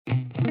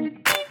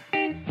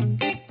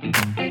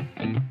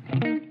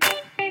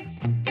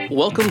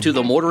Welcome to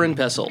the Mortar and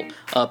Pestle,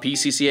 a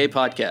PCCA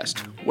podcast,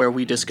 where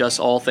we discuss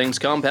all things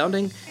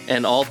compounding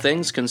and all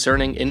things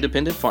concerning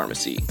independent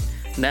pharmacy.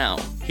 Now,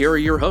 here are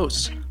your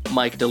hosts,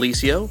 Mike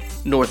Lisio,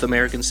 North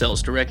American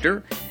Sales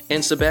Director,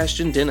 and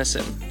Sebastian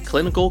Dennison,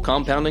 Clinical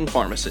Compounding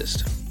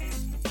Pharmacist.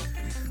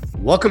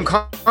 Welcome,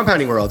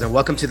 Compounding World, and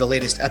welcome to the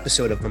latest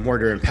episode of the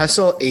Mortar and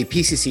Pestle, a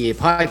PCCA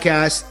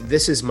podcast.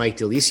 This is Mike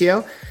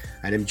Lisio,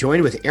 and I'm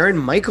joined with Erin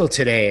Michael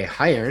today.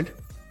 Hi, Erin.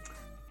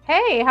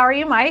 Hey, how are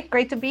you, Mike?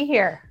 Great to be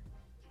here.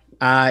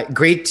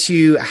 Great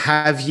to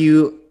have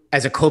you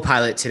as a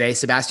co-pilot today.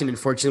 Sebastian,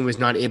 unfortunately, was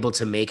not able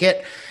to make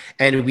it,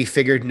 and we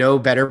figured no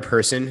better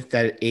person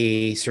than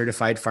a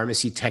certified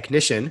pharmacy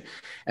technician.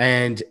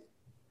 And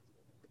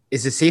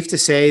is it safe to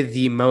say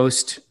the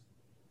most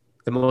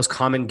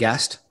common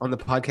guest on the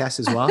podcast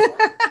as well?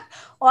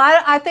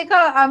 Well, I think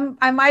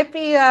I might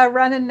be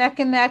running neck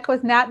and neck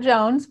with Nat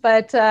Jones,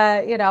 but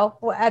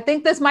I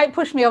think this might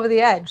push me over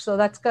the edge, so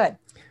that's good.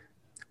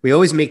 We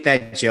always make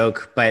that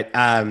joke, but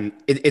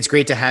it's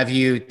great to have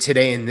you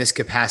today in this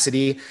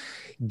capacity,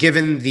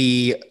 given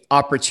the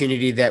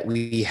opportunity that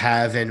we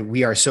have. And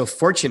we are so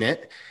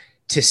fortunate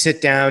to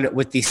sit down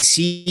with the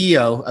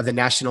CEO of the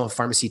National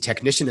Pharmacy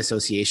Technician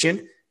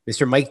Association,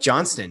 Mr. Mike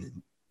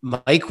Johnston.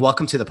 Mike,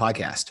 welcome to the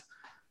podcast.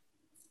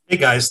 Hey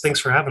guys, thanks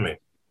for having me.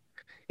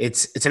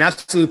 It's an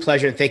absolute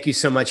pleasure. And thank you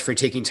so much for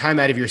taking time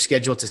out of your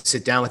schedule to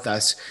sit down with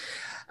us.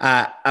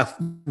 A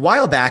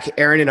while back,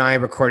 Erin and I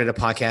recorded a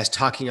podcast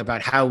talking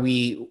about how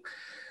we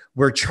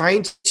were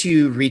trying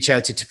to reach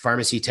out to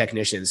pharmacy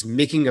technicians,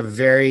 making a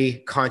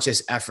very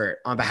conscious effort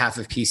on behalf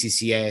of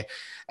PCCA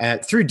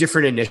through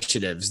different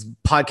initiatives,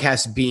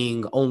 podcasts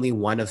being only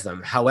one of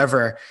them.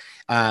 However,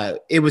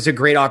 it was a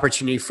great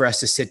opportunity for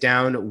us to sit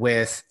down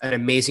with an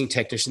amazing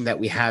technician that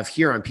we have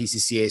here on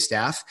PCCA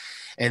staff,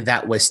 and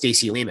that was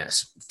Stacey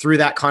Lemus. Through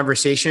that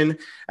conversation,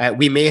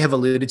 we may have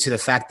alluded to the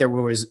fact there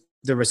was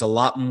a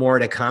lot more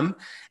to come,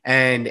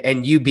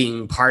 and you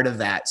being part of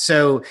that.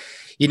 So,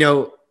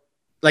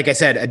 like I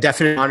said, a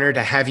definite honor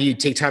to have you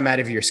take time out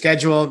of your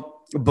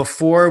schedule.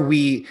 Before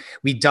we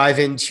dive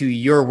into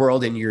your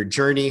world and your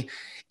journey,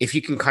 if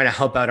you can kind of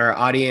help out our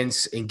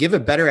audience and give a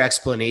better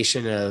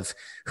explanation of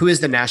who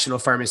is the National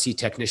Pharmacy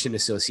Technician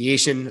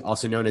Association,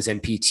 also known as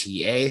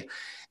NPTA,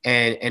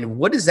 and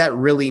what does that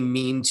really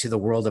mean to the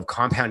world of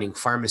compounding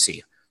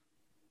pharmacy?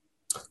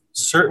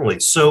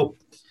 Certainly. So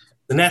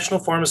the National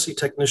Pharmacy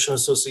Technician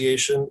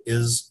Association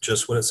is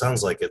just what it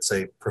sounds like. It's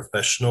a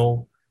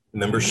professional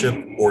membership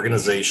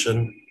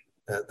organization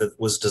that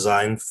was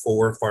designed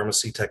for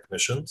pharmacy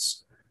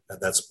technicians.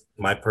 That's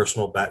my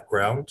personal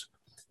background.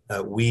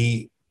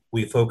 We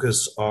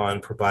focus on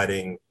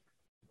providing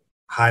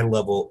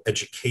high-level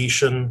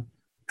education,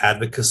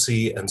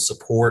 advocacy, and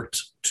support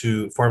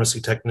to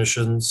pharmacy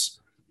technicians,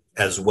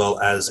 as well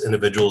as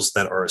individuals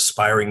that are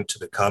aspiring to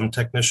become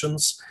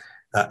technicians.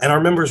 And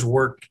our members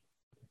work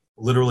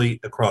literally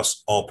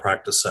across all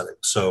practice settings.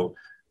 So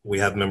we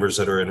have members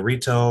that are in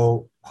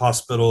retail,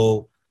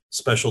 hospital,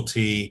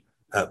 specialty,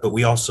 but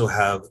we also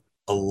have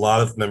a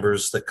lot of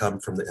members that come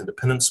from the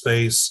independent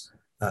space,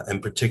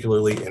 and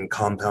particularly in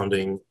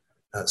compounding,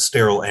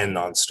 sterile and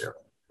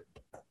non-sterile.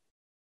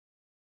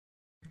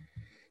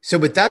 So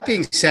with that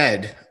being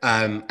said,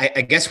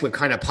 I guess what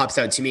kind of pops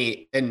out to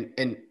me,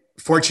 and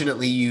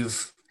fortunately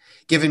you've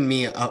given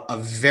me a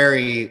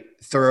very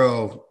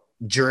thorough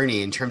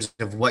journey in terms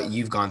of what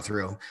you've gone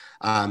through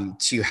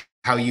to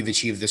how you've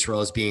achieved this role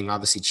as being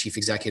obviously Chief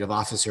Executive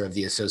Officer of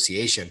the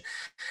association.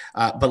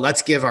 But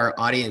let's give our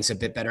audience a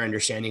bit better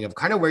understanding of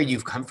kind of where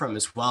you've come from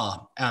as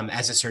well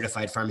as a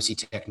certified pharmacy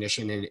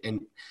technician,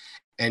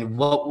 and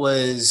what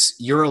was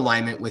your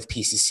alignment with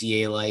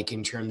PCCA like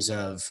in terms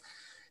of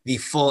the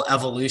full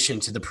evolution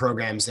to the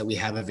programs that we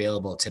have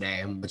available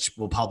today, and which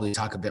we'll probably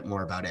talk a bit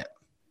more about it.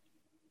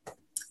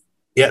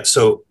 Yeah,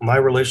 so my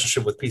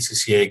relationship with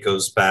PCCA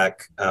goes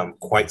back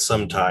quite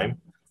some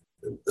time.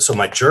 So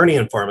my journey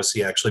in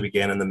pharmacy actually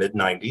began in the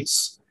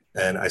mid-90s,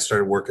 and I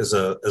started work as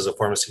a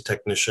pharmacy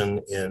technician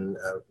in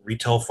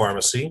retail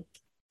pharmacy.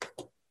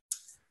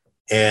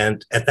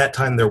 And at that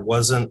time, there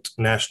wasn't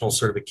national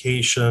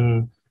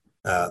certification.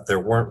 There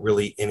weren't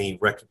really any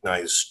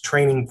recognized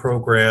training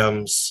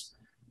programs.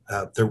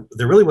 There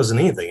really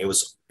wasn't anything. It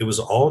was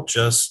all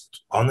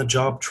just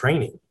on-the-job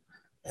training.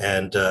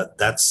 And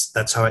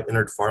that's how I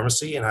entered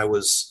pharmacy. And I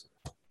was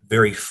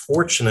very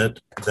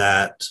fortunate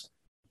that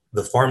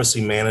the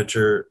pharmacy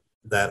manager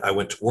that I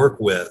went to work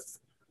with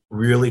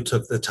really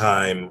took the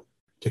time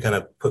to kind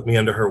of put me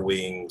under her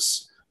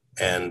wings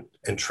and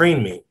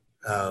train me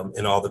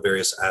in all the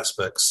various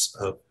aspects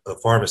of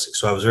pharmacy.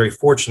 So I was very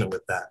fortunate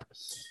with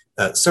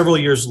that. Several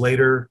years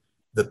later,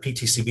 the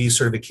PTCB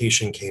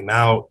certification came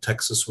out.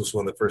 Texas was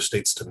one of the first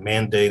states to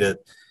mandate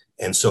it.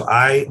 And so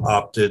I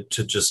opted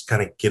to just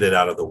kind of get it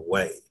out of the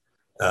way.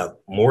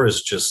 More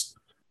is just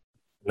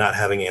not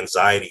having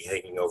anxiety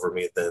hanging over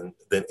me than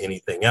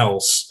anything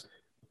else.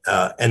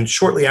 And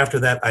shortly after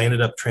that, I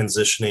ended up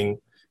transitioning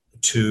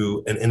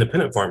to an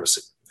independent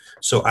pharmacy.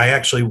 So I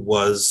actually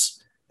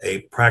was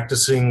a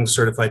practicing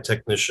certified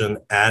technician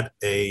at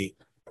a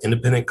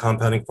independent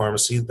compounding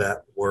pharmacy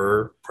that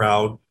were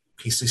proud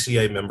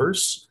PCCA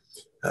members.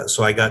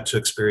 So I got to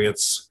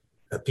experience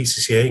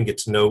PCCA and get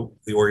to know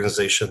the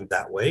organization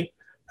that way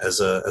as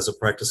a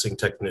practicing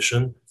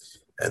technician.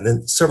 And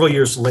then several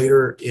years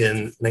later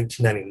in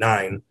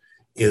 1999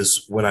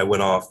 is when I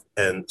went off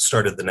and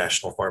started the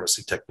National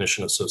Pharmacy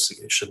Technician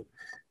Association.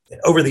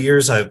 Over the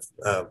years, I've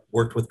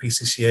worked with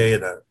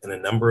PCCA in a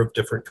number of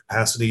different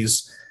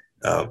capacities.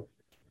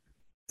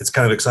 It's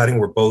kind of exciting.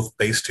 We're both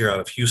based here out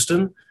of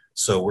Houston.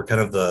 So we're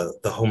kind of the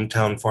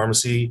hometown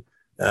pharmacy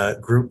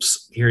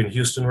groups here in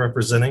Houston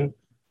representing.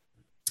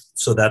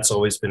 So that's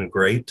always been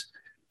great.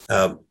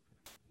 And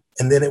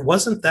then it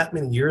wasn't that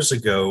many years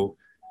ago,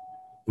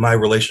 my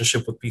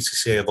relationship with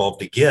PCCA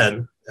evolved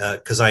again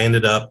because I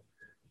ended up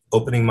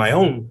opening my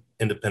own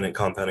independent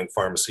compounding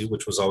pharmacy,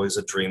 which was always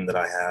a dream that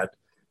I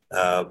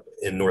had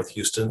in North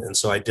Houston. And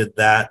so I did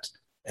that.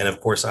 And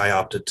of course, I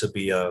opted to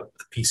be a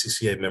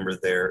PCCA member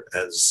there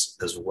as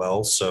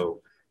well.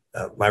 So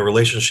my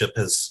relationship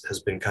has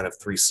been kind of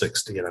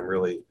 360, and I'm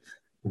really,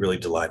 really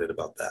delighted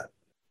about that.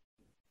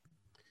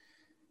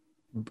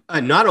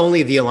 Not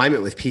only the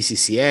alignment with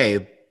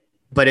PCCA,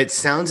 but it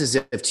sounds as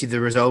if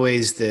there was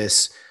always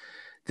this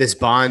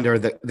bond or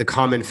the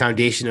common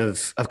foundation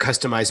of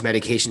customized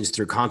medications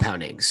through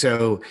compounding.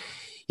 So,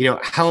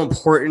 how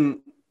important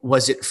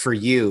was it for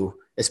you,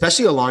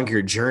 especially along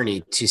your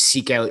journey, to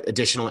seek out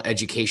additional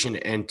education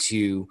and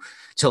to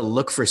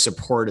look for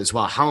support as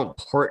well? How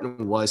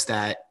important was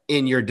that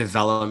in your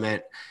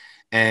development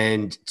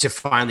and to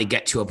finally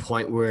get to a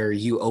point where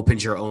you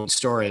opened your own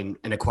store and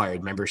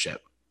acquired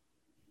membership?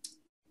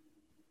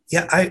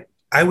 Yeah,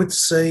 I would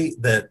say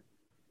that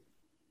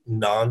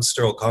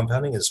non-sterile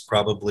compounding is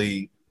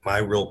probably my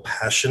real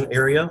passion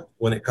area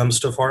when it comes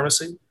to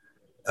pharmacy.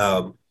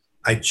 I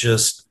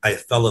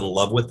fell in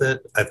love with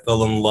it. I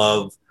fell in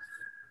love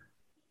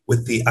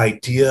with the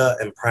idea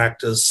and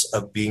practice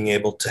of being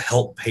able to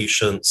help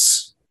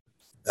patients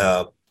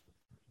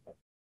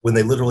when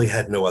they literally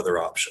had no other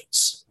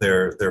options.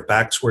 Their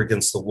backs were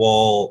against the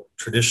wall.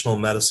 Traditional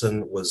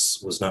medicine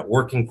was not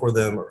working for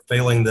them or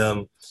failing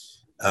them.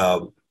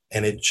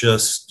 And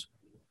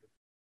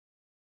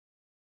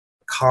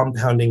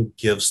compounding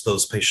gives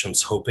those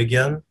patients hope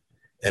again.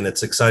 And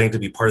it's exciting to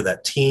be part of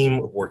that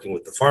team, working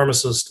with the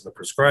pharmacist, the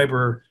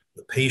prescriber,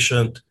 the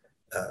patient,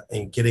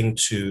 and getting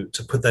to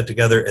put that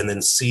together and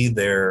then see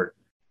their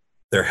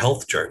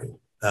health journey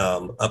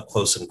up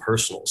close and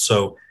personal.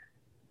 So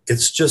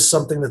it's just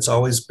something that's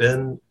always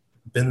been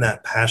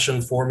that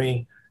passion for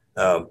me.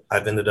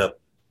 I've ended up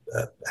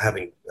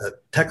having a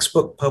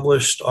textbook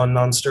published on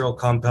non-sterile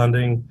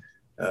compounding,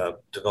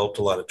 developed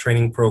a lot of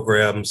training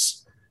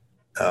programs,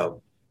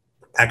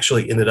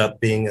 actually ended up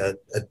being a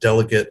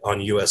delegate on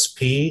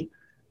USP.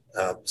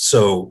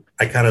 So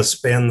I kind of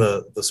span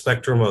the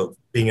spectrum of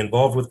being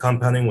involved with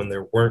compounding when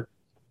there weren't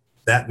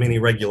that many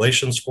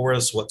regulations for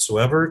us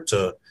whatsoever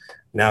to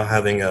now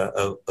having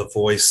a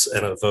voice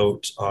and a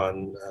vote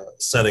on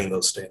setting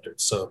those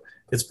standards. So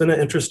it's been an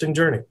interesting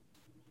journey.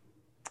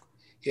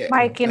 Yeah,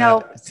 Mike,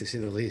 to say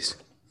the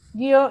least.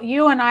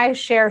 You and I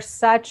share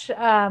such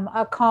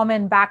a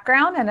common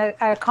background and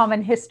a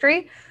common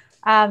history.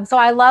 So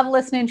I love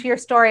listening to your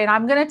story, and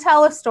I'm going to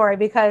tell a story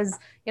because,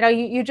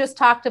 you just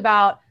talked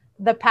about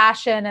the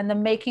passion and the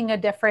making a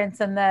difference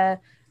and the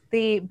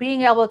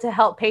being able to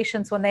help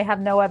patients when they have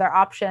no other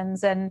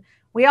options. And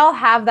we all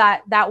have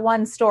that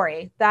one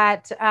story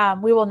that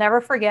we will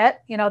never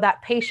forget,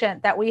 that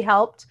patient that we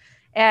helped.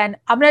 And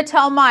I'm going to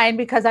tell mine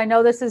because I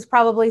know this is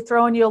probably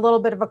throwing you a little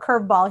bit of a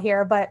curveball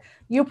here, but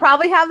you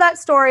probably have that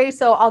story.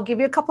 So I'll give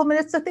you a couple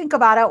minutes to think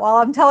about it while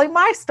I'm telling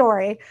my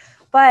story.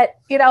 But,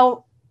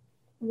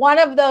 one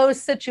of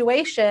those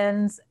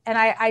situations, and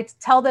I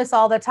tell this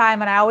all the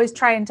time, and I always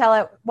try and tell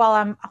it while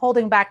I'm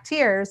holding back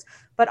tears,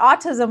 but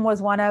autism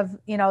was one of,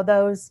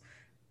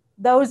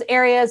 those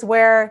areas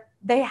where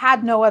they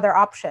had no other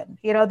option.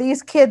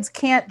 These kids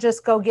can't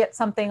just go get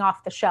something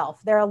off the shelf.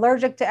 They're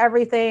allergic to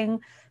everything.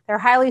 They're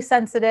highly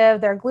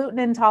sensitive. They're gluten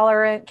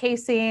intolerant,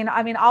 casein.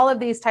 All of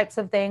these types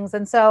of things.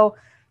 And so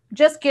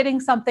just getting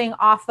something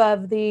off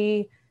of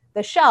the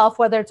shelf,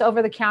 whether it's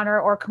over the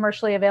counter or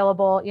commercially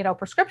available,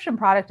 prescription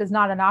product, is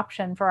not an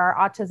option for our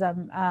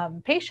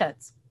autism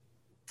patients.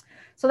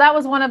 So that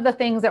was one of the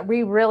things that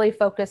we really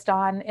focused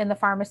on in the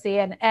pharmacy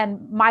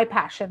and my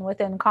passion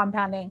within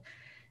compounding.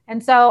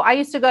 And so I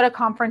used to go to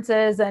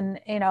conferences and,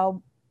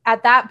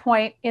 at that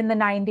point in the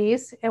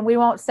 90s, and we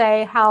won't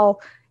say how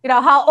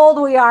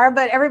old we are,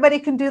 but everybody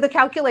can do the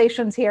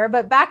calculations here.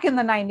 But back in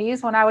the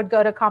 90s, when I would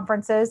go to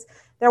conferences,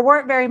 there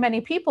weren't very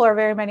many people or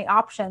very many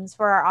options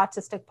for our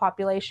autistic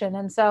population.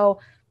 And so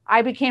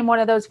I became one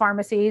of those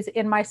pharmacies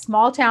in my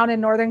small town in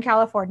Northern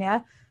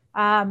California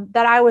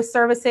that I was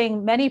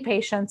servicing many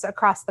patients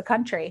across the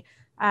country.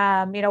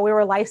 We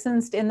were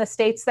licensed in the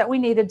states that we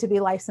needed to be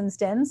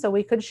licensed in so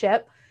we could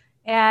ship.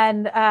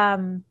 And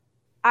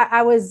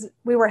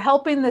we were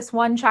helping this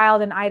one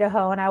child in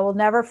Idaho, and I will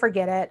never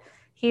forget it.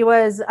 He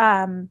was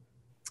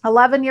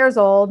 11 years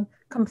old,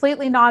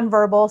 completely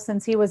nonverbal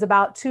since he was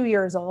about 2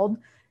 years old.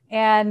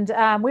 And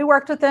we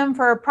worked with them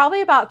for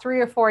probably about 3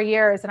 or 4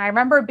 years. And I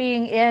remember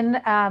being in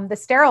the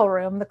sterile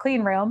room, the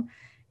clean room,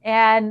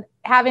 and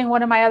having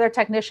one of my other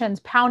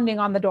technicians pounding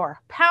on the door.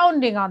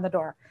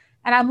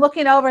 And I'm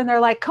looking over and they're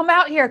like, come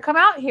out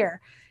here.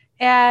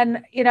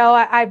 And,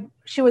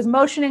 she was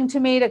motioning to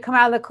me to come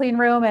out of the clean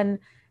room.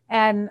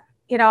 And,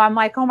 I'm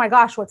like, oh my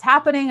gosh, what's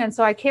happening? And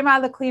so I came out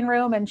of the clean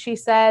room and she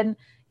said,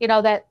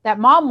 that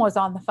mom was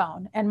on the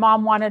phone and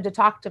mom wanted to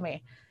talk to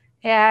me.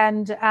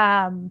 And,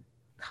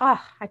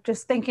 I'm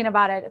just thinking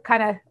about it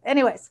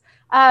anyways,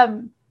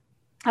 I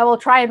will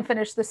try and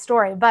finish the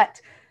story, but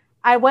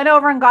I went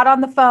over and got on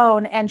the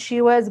phone and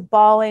she was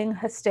bawling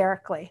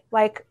hysterically,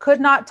 like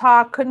could not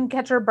talk, couldn't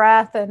catch her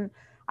breath. And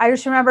I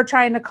just remember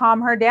trying to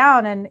calm her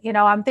down. And,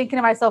 I'm thinking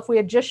to myself, we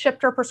had just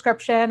shipped her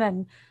prescription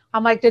and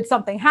I'm like, did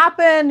something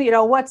happen?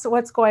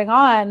 What's going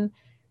on?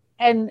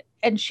 And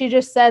she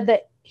just said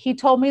that he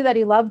told me that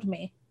he loved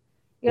me,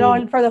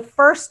 and for the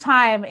first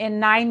time in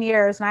 9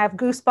 years, and I have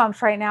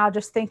goosebumps right now,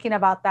 just thinking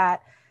about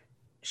that,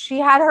 she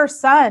had her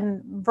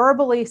son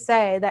verbally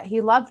say that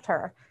he loved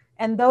her.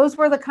 And those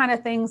were the kind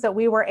of things that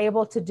we were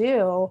able to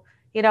do,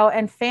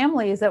 and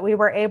families that we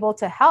were able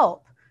to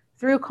help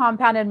through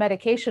compounded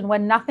medication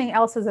when nothing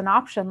else is an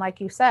option.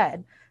 Like you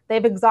said,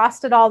 they've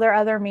exhausted all their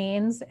other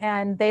means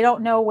and they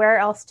don't know where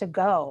else to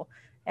go.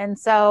 And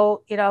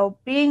so,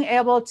 being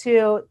able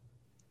to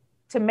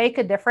make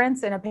a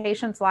difference in a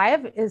patient's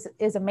life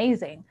is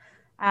amazing.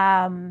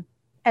 And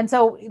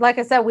so, like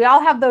I said, we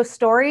all have those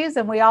stories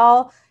and we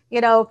all,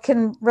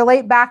 can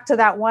relate back to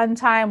that one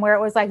time where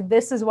it was like,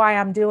 this is why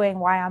I'm doing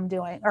what I'm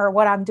doing,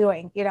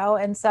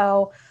 And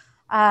so,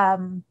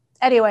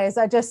 anyways,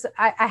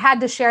 I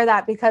had to share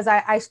that because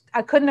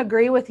I couldn't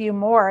agree with you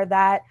more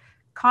that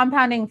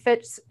compounding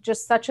fits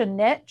just such a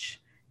niche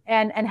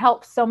and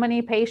helps so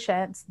many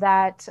patients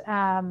that,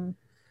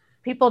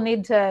 people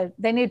need to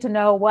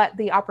know what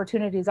the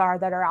opportunities are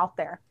that are out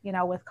there,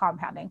 with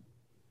compounding.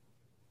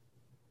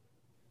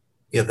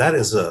 Yeah,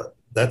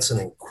 that's an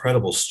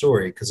incredible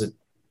story because it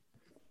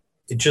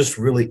just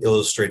really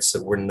illustrates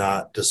that we're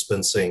not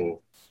dispensing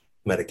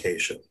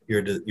medication.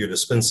 You're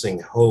dispensing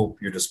hope.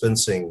 You're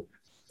dispensing,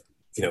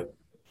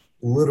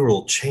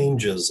 literal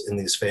changes in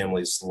these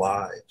families'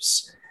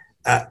 lives.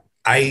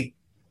 I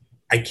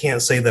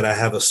can't say that I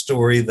have a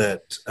story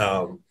that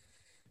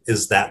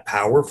is that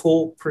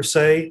powerful per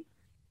se,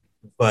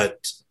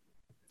 but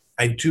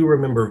I do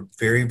remember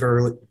very,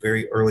 very,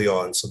 very early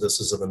on. So this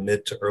is in the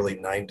mid to early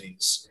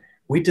 90s.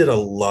 We did a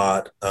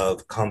lot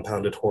of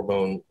compounded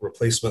hormone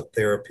replacement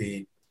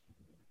therapy.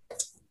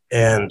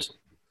 And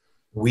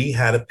we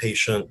had a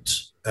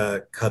patient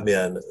come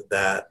in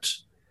that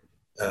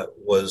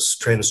was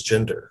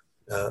transgender,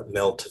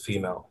 male to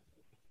female.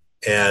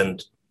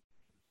 And,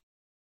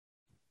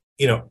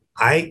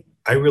 I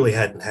really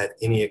hadn't had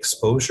any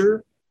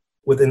exposure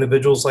with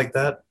individuals like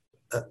that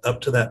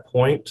up to that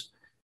point.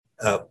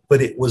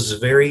 But it was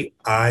very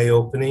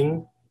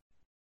eye-opening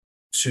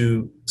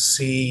to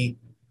see,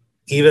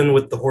 even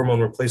with the hormone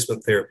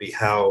replacement therapy,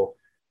 how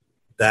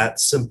that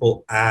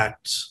simple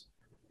act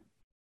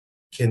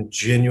can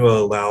genuinely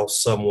allow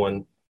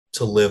someone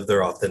to live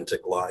their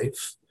authentic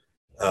life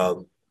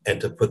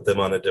and to put them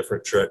on a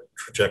different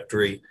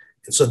trajectory.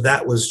 And so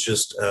that was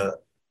just a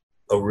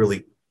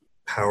really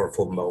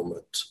powerful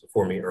moment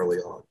for me early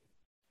on.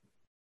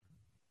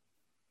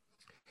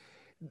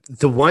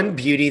 The one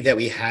beauty that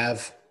we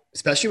have,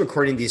 especially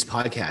recording these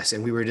podcasts,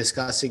 and we were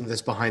discussing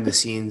this behind the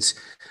scenes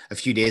a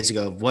few days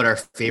ago, of what our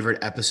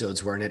favorite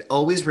episodes were, and it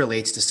always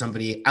relates to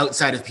somebody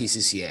outside of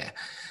PCCA.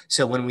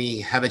 So when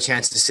we have a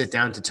chance to sit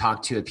down to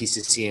talk to a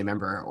PCCA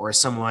member or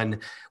someone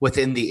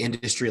within the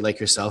industry like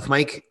yourself,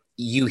 Mike,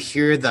 you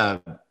hear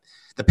the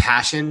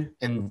passion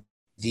and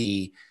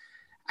the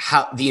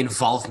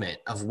involvement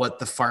of what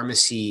the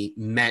pharmacy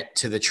meant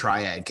to the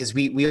triad. Because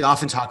we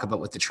often talk about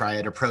what the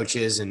triad approach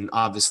is, and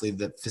obviously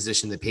the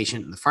physician, the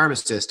patient, and the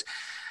pharmacist.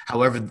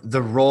 However,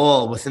 the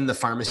role within the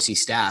pharmacy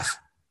staff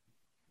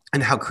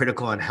and how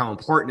critical and how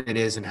important it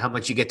is, and how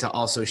much you get to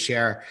also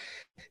share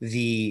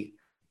the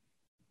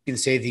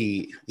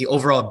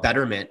overall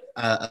betterment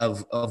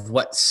of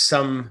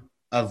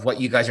what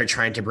you guys are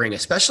trying to bring,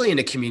 especially in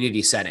a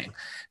community setting,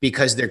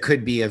 because there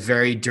could be a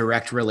very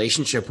direct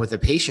relationship with a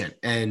patient,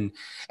 and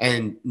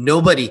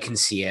nobody can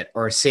see it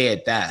or say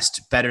it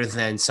best better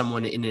than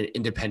someone in an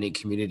independent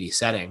community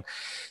setting.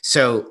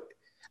 So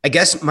I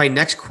guess my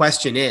next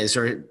question is,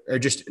 or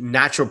just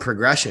natural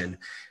progression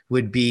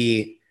would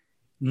be,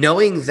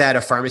 knowing that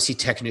a pharmacy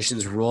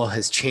technician's role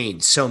has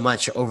changed so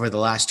much over the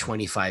last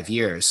 25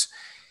 years,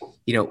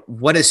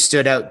 what has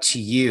stood out to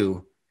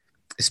you,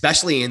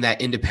 especially in that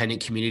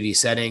independent community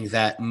setting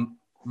that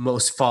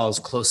most falls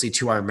closely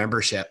to our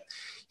membership?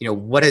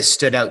 What has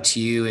stood out to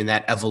you in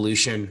that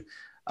evolution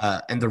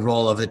and the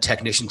role of the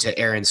technician, to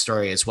Erin's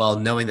story as well,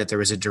 knowing that there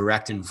was a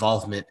direct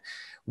involvement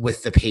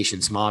with the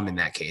patient's mom in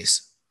that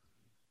case?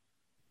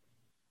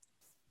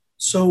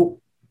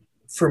 So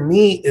for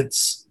me,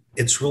 it's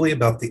really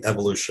about the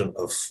evolution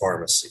of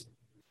pharmacy.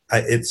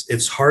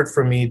 it's hard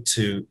for me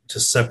to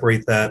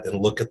separate that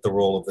and look at the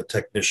role of the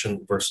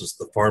technician versus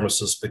the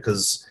pharmacist,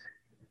 because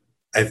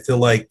I feel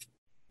like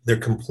they're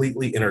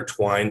completely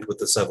intertwined with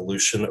this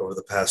evolution over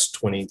the past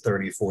 20,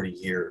 30, 40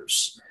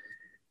 years.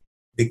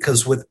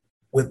 Because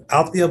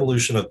without the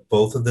evolution of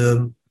both of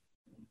them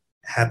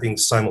happening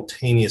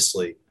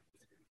simultaneously,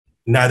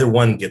 neither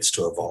one gets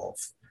to evolve.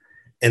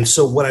 And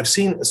so what I've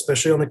seen,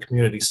 especially on the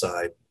community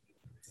side,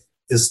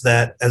 is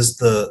that as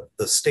the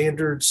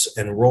standards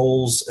and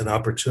roles and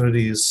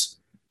opportunities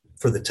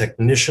for the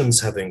technicians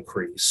have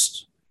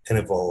increased and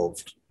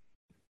evolved,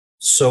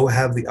 so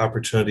have the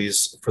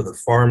opportunities for the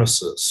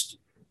pharmacists,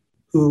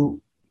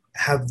 who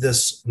have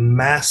this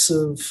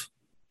massive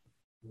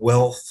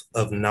wealth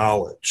of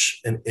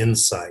knowledge and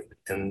insight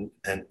and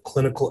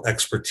clinical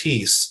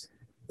expertise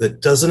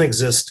that doesn't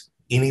exist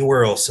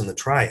anywhere else in the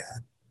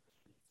triad.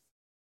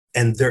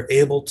 And they're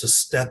able to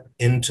step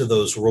into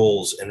those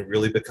roles and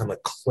really become a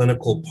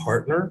clinical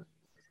partner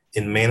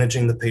in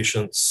managing the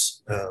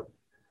patient's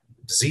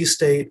disease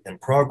state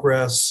and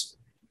progress,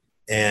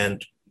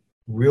 and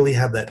really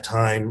have that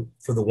time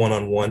for the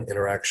one-on-one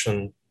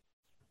interaction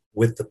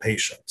with the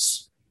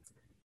patients.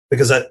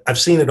 Because I've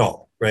seen it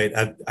all, right?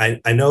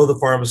 I know the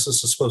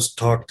pharmacist is supposed to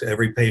talk to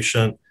every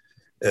patient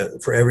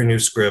for every new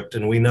script,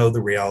 and we know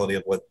the reality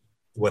of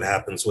what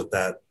happens with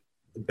that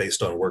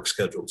based on work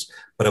schedules.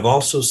 But I've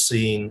also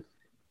seen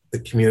the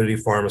community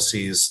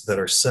pharmacies that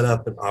are set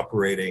up and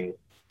operating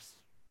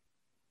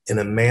in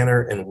a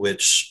manner in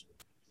which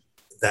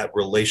that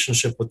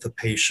relationship with the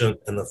patient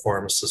and the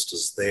pharmacist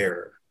is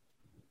there.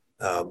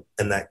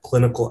 And that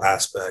clinical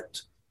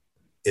aspect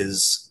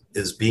is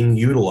being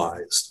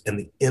utilized, and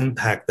the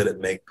impact that it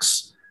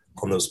makes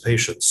on those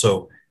patients.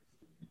 So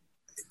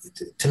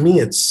to me,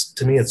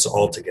 it's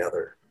all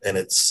together, and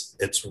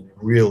it's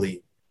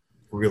really,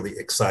 really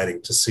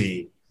exciting to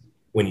see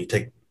when you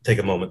take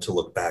a moment to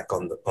look back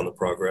on the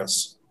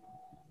progress.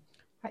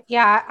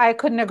 Yeah, I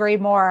couldn't agree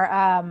more.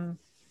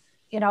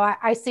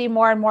 I see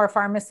more and more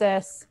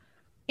pharmacists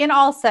in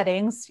all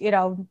settings,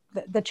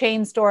 the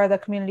chain store, the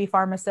community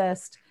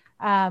pharmacist,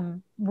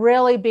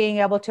 really being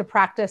able to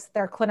practice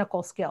their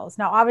clinical skills.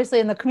 Now, obviously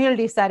in the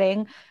community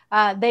setting,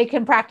 they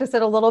can practice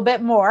it a little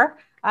bit more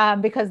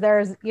because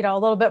there's, a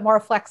little bit more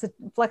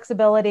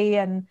flexibility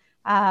and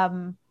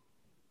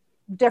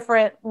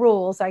different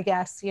rules, I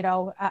guess,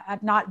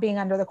 not being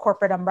under the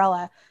corporate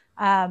umbrella.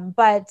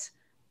 But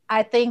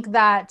I think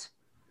that,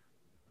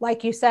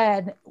 like you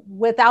said,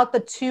 without the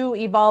two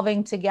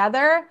evolving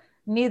together,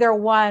 neither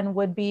one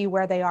would be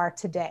where they are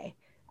today.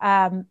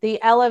 The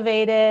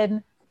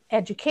elevated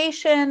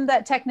education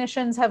that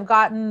technicians have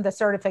gotten, the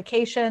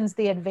certifications,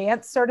 the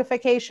advanced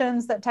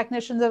certifications that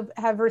technicians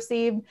have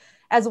received,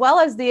 as well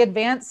as the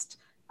advanced,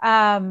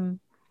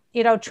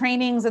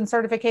 trainings and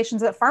certifications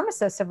that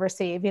pharmacists have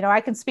received.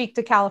 I can speak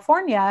to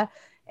California,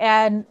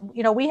 and,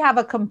 we have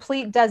a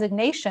complete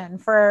designation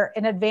for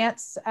an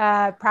advanced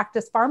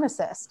practice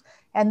pharmacist.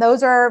 And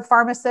those are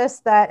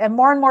pharmacists and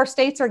more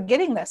states are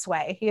getting this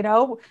way.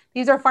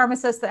 These are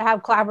pharmacists that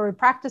have collaborative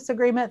practice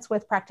agreements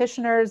with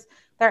practitioners.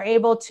 They're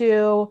able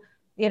to,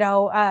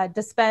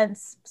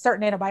 dispense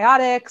certain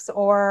antibiotics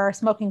or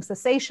smoking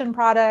cessation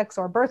products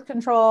or birth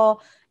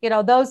control,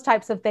 those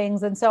types of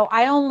things. And so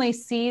I only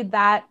see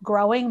that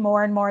growing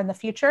more and more in the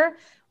future,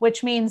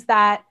 which means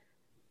that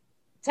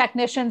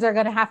technicians are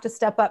going to have to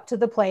step up to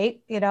the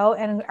plate,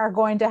 and are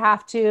going to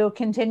have to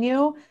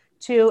continue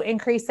to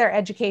increase their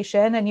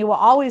education. And you will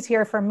always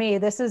hear from me,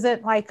 this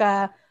isn't like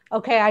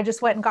okay, I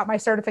just went and got my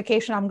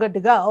certification, I'm good to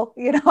go.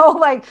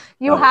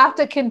 You have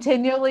to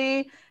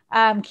continually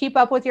keep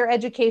up with your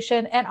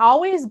education and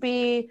always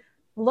be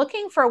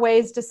looking for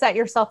ways to set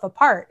yourself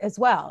apart as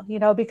well,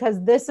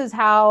 because this is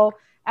how,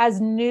 as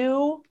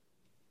new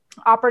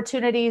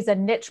opportunities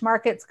and niche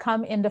markets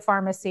come into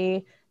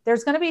pharmacy,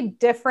 there's going to be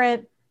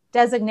different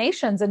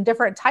designations and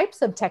different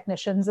types of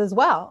technicians as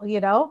well.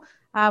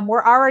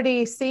 We're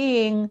already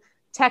seeing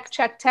tech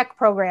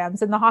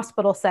programs in the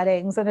hospital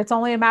settings, and it's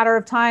only a matter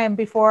of time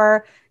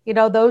before,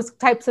 those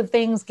types of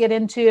things get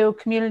into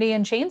community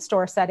and chain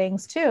store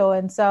settings too.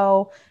 And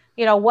so,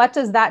 what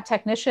does that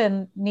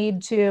technician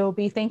need to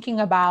be thinking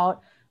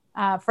about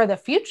for the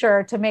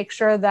future to make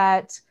sure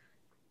that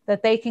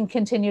they can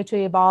continue to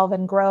evolve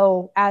and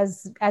grow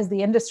as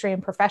the industry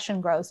and profession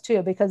grows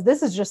too, because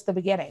this is just the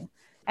beginning.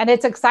 And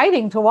it's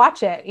exciting to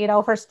watch it,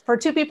 for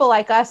two people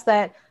like us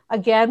that,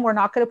 again, we're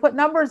not going to put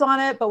numbers on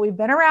it, but we've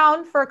been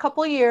around for a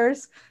couple of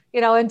years,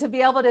 and to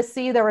be able to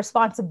see the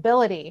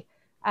responsibility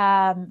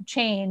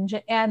change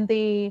and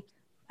the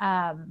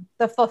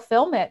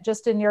fulfillment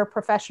just in your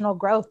professional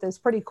growth is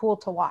pretty cool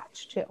to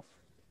watch too.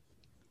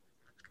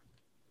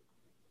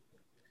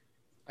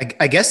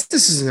 I guess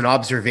this is an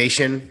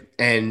observation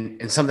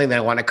and something that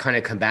I want to kind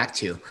of come back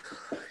to.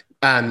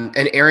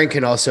 And Erin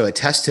can also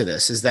attest to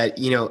this, is that,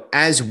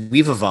 as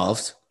we've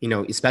evolved,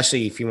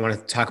 especially if you want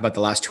to talk about the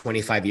last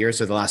 25 years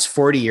or the last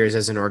 40 years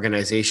as an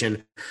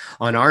organization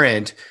on our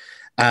end,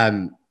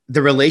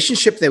 the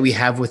relationship that we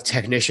have with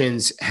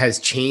technicians has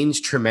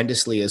changed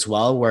tremendously as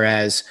well.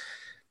 Whereas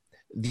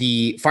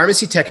the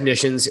pharmacy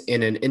technicians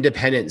in an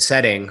independent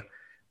setting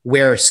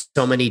wear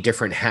so many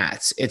different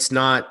hats. It's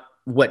not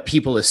what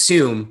people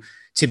assume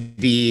to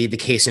be the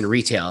case in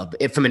retail.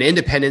 From an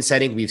independent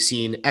setting, we've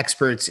seen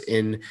experts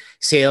in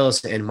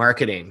sales and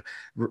marketing,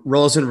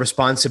 roles and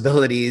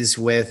responsibilities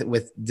with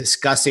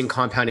discussing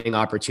compounding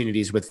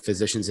opportunities with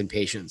physicians and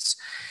patients.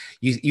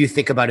 You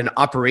think about an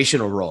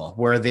operational role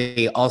where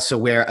they also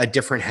wear a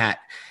different hat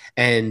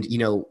and,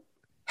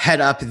 head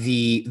up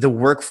the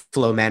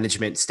workflow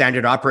management,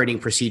 standard operating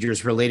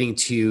procedures relating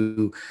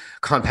to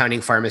compounding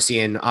pharmacy.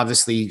 And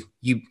obviously,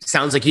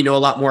 sounds like you know a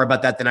lot more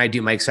about that than I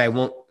do, Mike. So I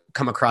won't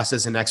come across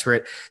as an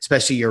expert,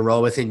 especially your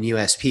role within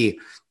USP.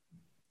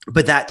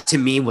 But that to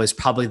me was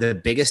probably the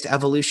biggest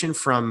evolution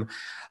from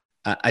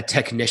a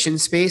technician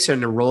space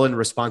and a role and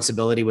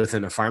responsibility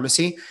within a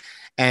pharmacy,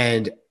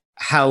 and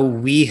how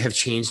we have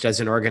changed as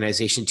an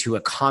organization to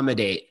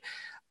accommodate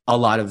a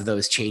lot of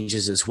those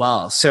changes as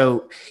well.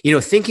 So,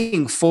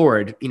 thinking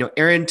forward,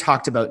 Erin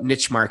talked about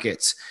niche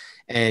markets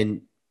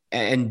and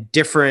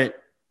different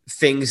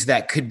things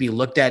that could be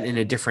looked at in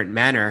a different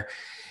manner.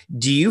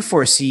 Do you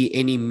foresee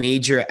any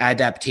major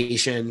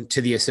adaptation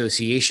to the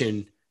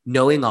association,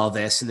 knowing all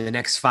this in the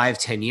next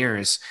 5-10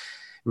 years,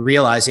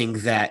 realizing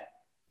that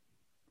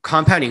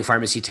compounding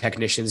pharmacy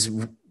technicians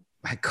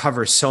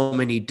cover so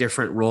many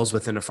different roles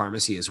within a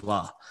pharmacy as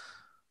well?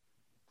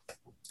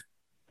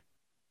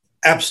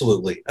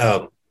 Absolutely.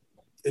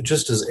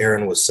 Just as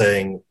Erin was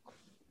saying,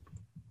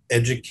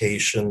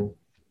 education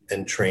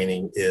and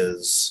training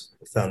is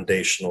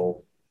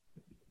foundational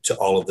to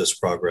all of this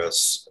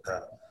progress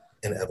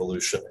and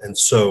evolution. And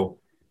so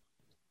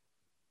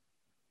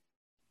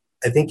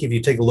I think if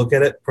you take a look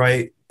at it,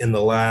 probably in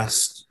the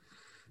last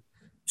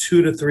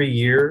 2 to 3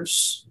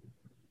 years,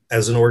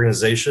 as an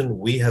organization,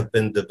 we have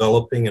been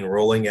developing and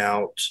rolling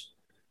out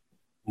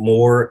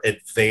more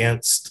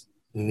advanced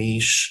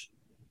niche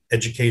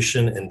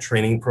education and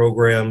training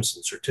programs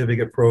and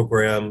certificate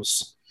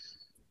programs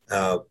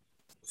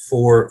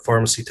for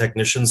pharmacy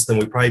technicians than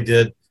we probably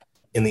did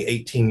in the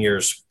 18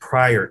 years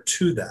prior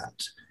to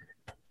that.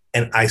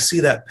 And I see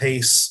that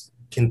pace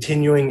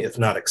continuing, if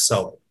not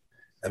excelling.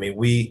 I mean,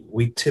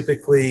 we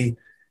typically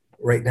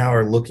right now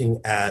are looking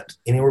at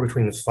anywhere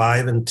between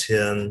 5 and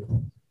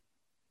 10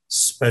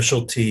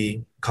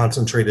 specialty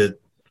concentrated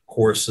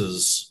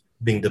courses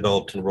being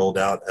developed and rolled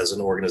out as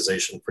an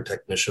organization for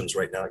technicians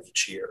right now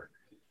each year.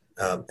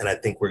 And I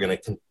think we're going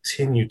to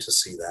continue to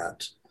see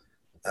that.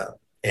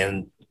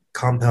 And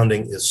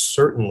compounding is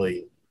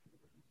certainly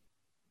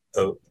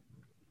a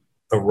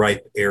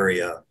ripe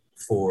area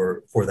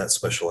for that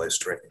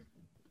specialized training.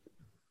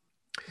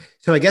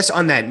 So I guess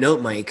on that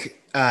note,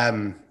 Mike,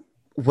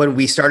 when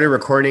we started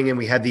recording and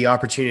we had the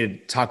opportunity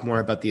to talk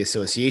more about the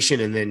association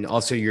and then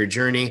also your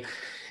journey,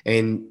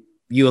 and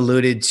you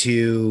alluded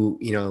to,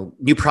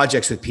 new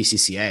projects with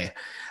PCCA.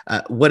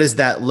 What does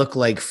that look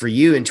like for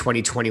you in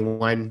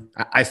 2021?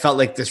 I felt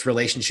like this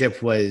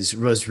relationship was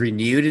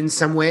renewed in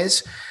some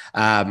ways.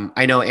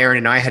 I know Erin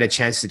and I had a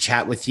chance to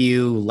chat with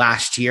you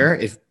last year.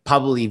 It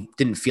probably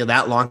didn't feel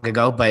that long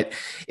ago, but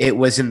it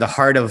was in the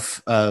heart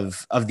of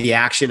the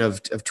action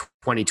of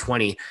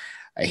 2020.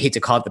 I hate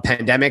to call it the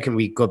pandemic, and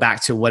we go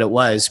back to what it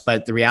was,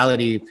 but the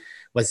reality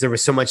was there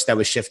was so much that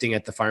was shifting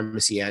at the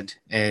pharmacy end.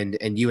 And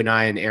you and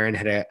I and Erin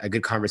had a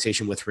good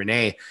conversation with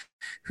Renee,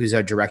 who's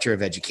our director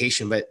of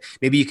education. But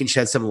maybe you can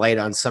shed some light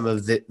on some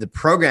of the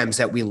programs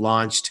that we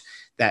launched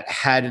that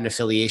had an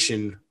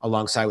affiliation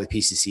alongside with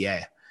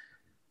PCCA.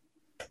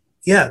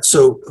 Yeah,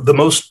 so the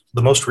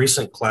most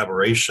recent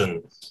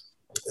collaboration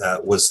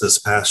was this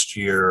past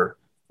year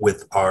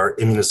with our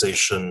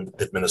immunization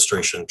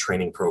administration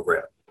training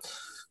program.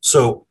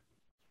 So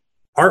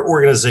our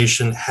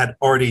organization had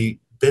already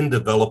been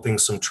developing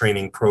some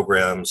training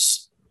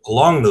programs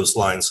along those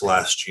lines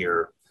last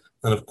year.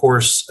 And of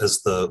course,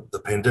 as the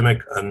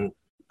pandemic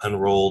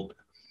unrolled,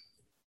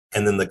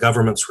 and then the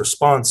government's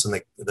response,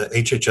 and the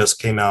HHS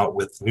came out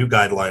with new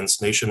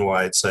guidelines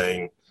nationwide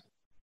saying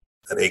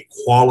that a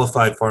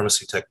qualified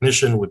pharmacy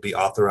technician would be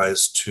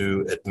authorized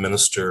to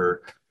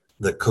administer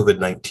the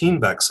COVID-19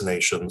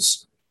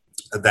 vaccinations.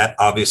 That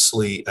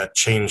obviously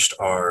changed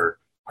our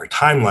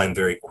timeline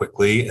very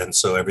quickly, and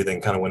so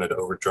everything kind of went into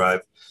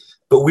overdrive.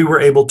 But we were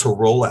able to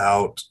roll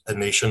out a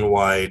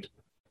nationwide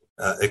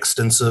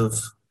extensive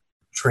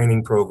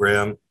training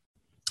program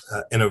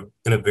in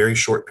a very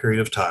short period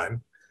of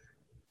time.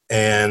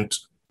 And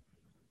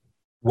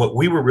what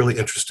we were really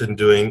interested in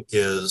doing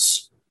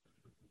is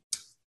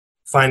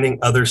finding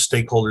other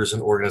stakeholders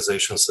and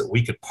organizations that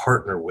we could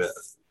partner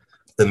with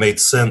that made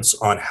sense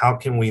on how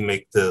can we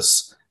make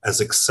this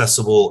as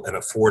accessible and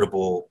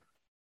affordable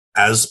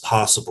as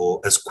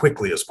possible, as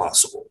quickly as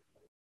possible.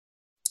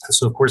 And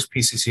so, of course,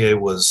 PCCA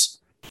was,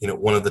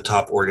 one of the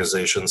top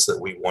organizations that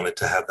we wanted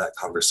to have that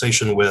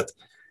conversation with.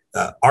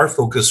 Our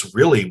focus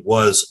really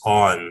was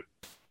on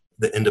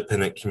the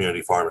independent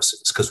community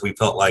pharmacies because we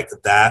felt like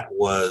that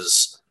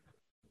was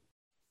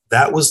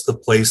the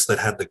place that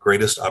had the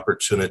greatest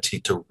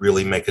opportunity to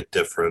really make a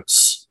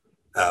difference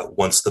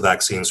once the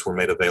vaccines were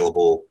made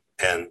available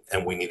and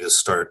we needed to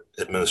start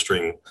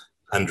administering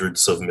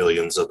hundreds of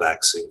millions of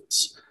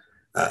vaccines.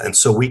 And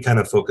so we kind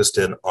of focused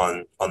in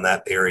on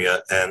that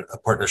area, and a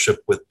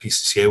partnership with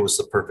PCCA was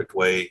the perfect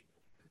way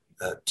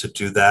to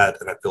do that.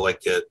 And I feel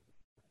like it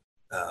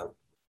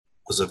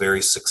was a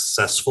very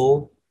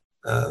successful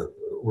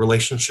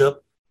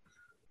relationship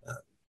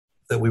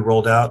that we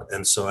rolled out.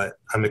 And so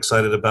I'm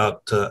excited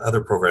about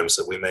other programs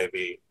that we may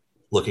be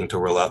looking to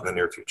roll out in the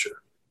near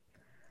future.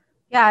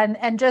 Yeah,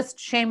 and just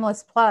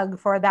shameless plug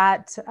for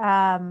that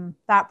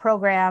that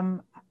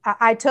program.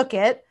 I took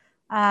it.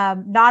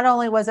 Not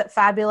only was it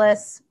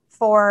fabulous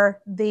for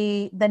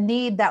the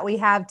need that we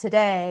have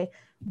today,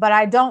 but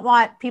I don't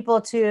want people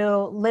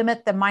to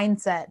limit the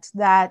mindset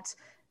that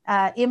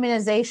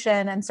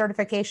immunization and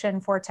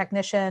certification for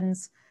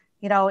technicians,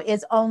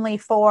 is only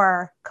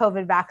for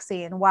COVID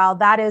vaccine. While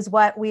that is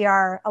what we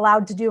are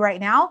allowed to do right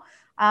now,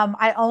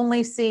 I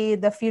only see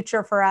the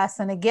future for us,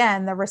 and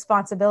again, the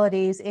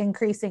responsibilities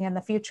increasing in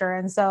the future.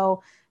 And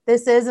so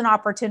this is an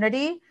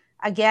opportunity,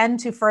 again,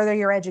 to further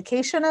your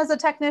education as a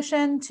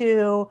technician,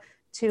 to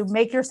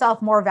make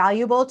yourself more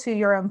valuable to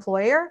your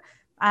employer.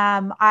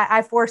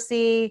 I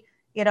foresee,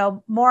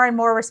 more and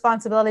more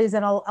responsibilities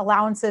and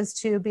allowances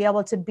to be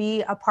able to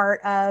be a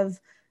part of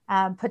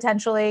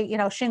potentially,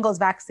 shingles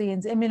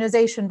vaccines,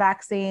 immunization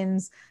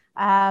vaccines,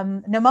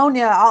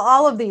 pneumonia,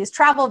 all of these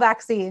travel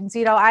vaccines.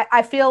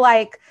 I feel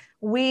like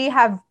we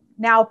have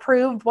now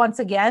proved once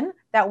again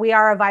that we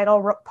are a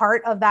vital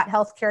part of that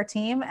healthcare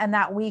team, and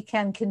that we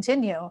can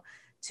continue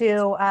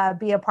to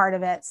be a part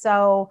of it.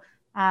 So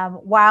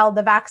while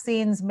the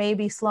vaccines may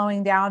be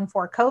slowing down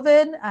for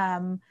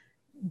COVID,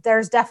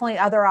 there's definitely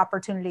other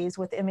opportunities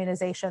with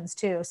immunizations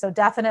too. So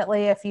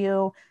definitely, if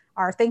you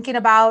are thinking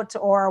about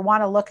or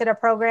want to look at a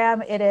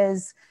program, it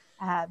is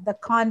the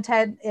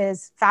content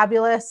is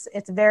fabulous.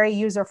 It's very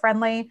user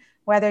friendly.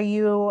 Whether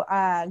you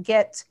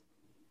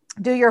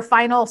do your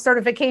final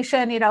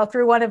certification,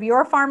 through one of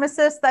your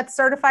pharmacists that's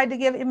certified to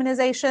give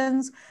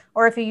immunizations,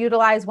 or if you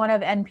utilize one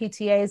of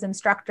NPTA's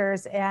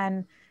instructors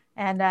and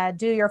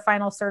do your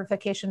final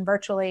certification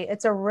virtually,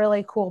 it's a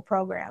really cool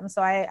program.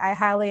 So I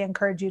highly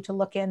encourage you to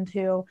look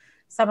into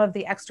some of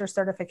the extra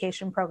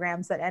certification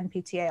programs that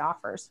NPTA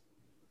offers.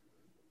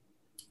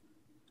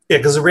 Yeah,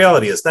 because the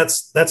reality is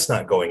that's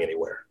not going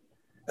anywhere.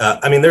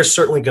 There's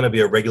certainly going to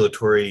be a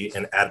regulatory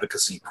and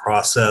advocacy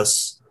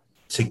process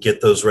to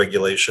get those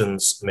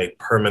regulations made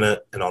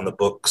permanent and on the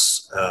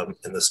books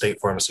in the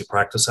State Pharmacy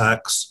Practice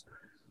Acts.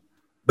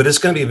 But it's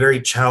going to be very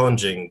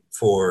challenging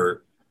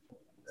for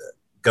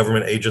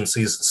government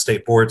agencies and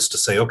state boards to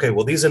say, okay,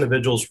 well, these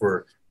individuals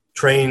were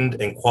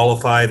trained and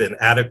qualified and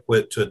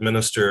adequate to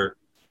administer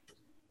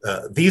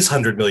these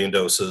 100 million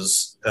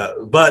doses,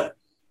 but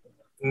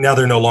now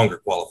they're no longer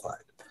qualified.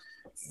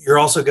 You're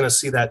also going to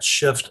see that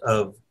shift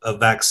of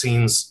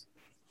vaccines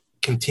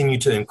continue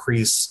to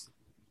increase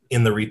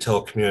in the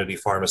retail community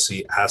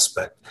pharmacy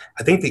aspect.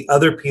 I think the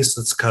other piece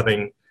that's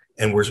coming,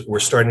 and we're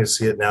starting to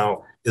see it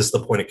now, is the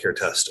point of care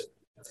testing.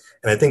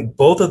 And I think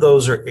both of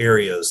those are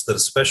areas that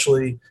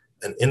especially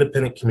an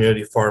independent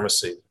community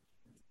pharmacy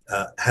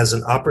has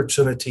an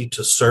opportunity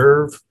to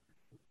serve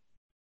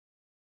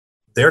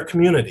their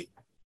community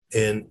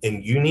in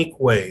unique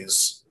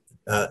ways,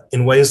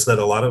 in ways that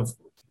a lot of,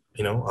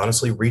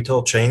 honestly,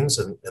 retail chains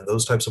and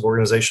those types of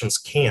organizations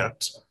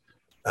can't,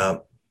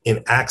 in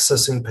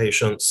accessing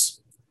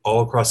patients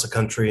all across the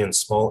country in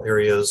small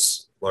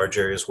areas, large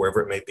areas,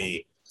 wherever it may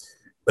be.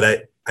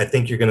 But I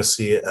think you're going to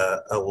see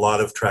a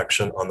lot of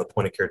traction on the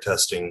point of care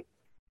testing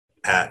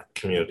at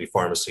community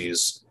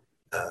pharmacies,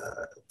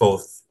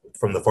 both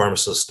from the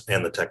pharmacist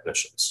and the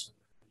technicians.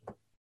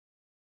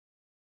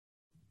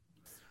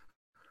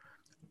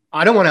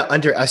 I don't want to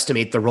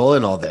underestimate the role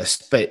in all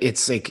this, but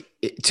it's like,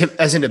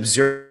 as an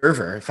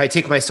observer, if I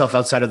take myself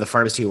outside of the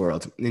pharmacy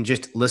world and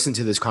just listen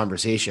to this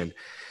conversation,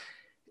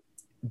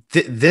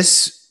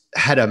 this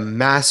had a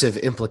massive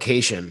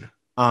implication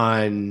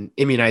on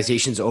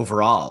immunizations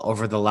overall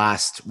over the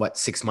last,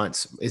 6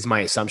 months is my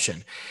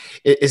assumption.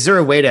 Is there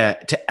a way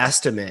to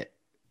estimate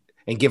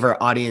and give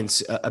our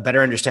audience a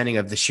better understanding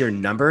of the sheer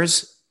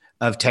numbers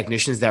of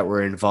technicians that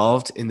were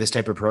involved in this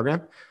type of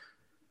program?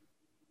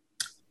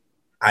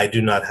 I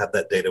do not have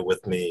that data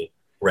with me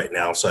right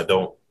now, so I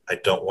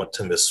don't want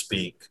to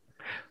misspeak,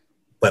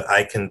 but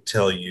I can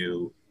tell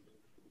you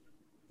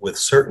with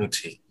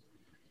certainty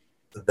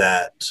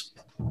that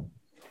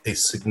a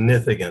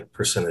significant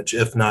percentage,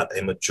 if not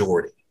a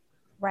majority,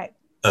 right,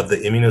 of the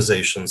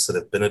immunizations that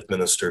have been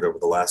administered over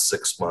the last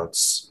 6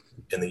 months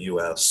in the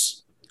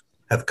U.S.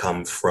 have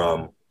come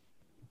from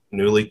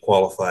newly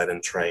qualified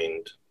and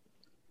trained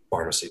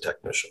pharmacy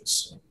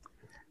technicians.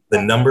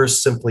 The numbers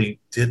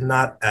simply did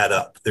not add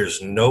up. There's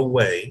no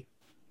way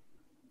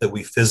that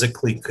we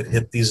physically could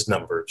hit these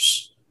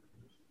numbers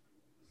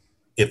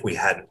if we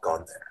hadn't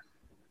gone there.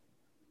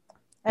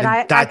 And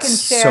I can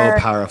so share,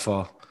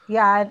 powerful.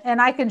 Yeah,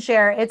 and I can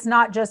share, it's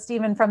not just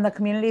even from the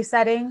community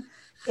setting,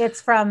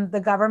 it's from the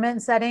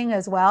government setting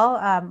as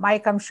well.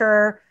 Mike, I'm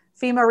sure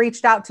FEMA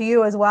reached out to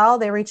you as well.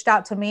 They reached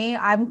out to me.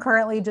 I'm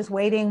currently just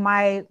waiting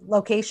my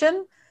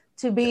location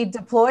to be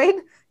deployed,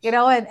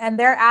 and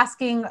they're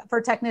asking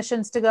for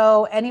technicians to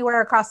go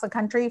anywhere across the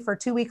country for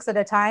 2 weeks at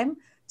a time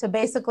to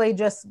basically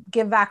just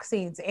give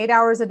vaccines 8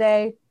 hours a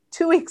day,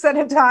 2 weeks at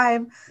a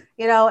time,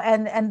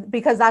 and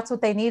because that's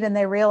what they need. And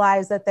they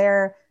realize that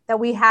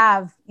we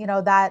have,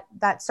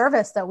 that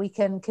service that we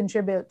can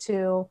contribute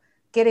to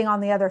getting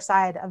on the other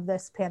side of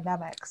this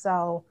pandemic.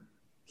 So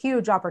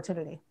huge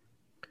opportunity.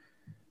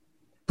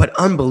 But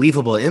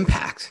unbelievable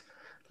impact.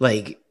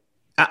 Like,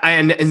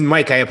 and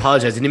Mike, I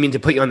apologize. I didn't mean to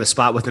put you on the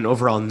spot with an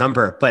overall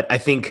number, but I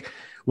think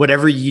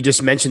whatever you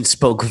just mentioned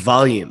spoke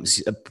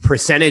volumes,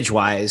 percentage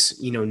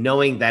wise,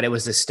 knowing that it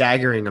was a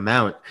staggering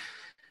amount.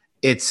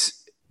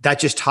 That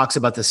just talks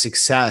about the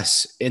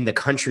success in the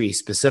country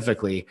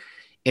specifically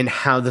in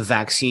how the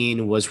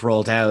vaccine was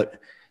rolled out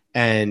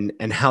and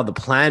how the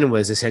plan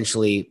was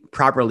essentially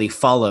properly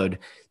followed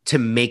to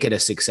make it a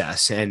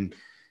success. And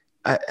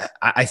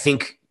I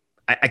think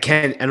I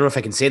don't know if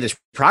I can say this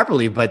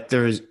properly, but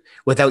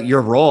without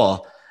your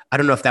role, I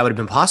don't know if that would have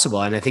been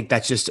possible. And I think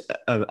that's just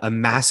a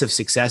massive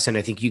success. And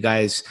I think you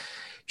guys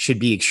should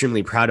be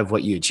extremely proud of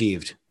what you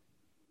achieved.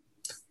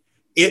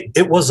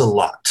 It was a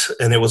lot,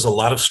 and it was a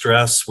lot of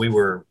stress. We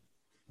were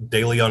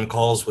daily on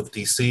calls with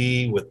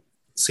DC, with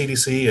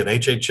CDC and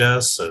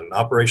HHS and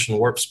Operation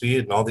Warp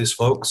Speed and all these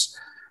folks.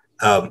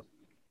 I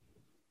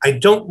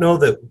don't know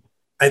that,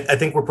 I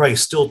think we're probably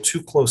still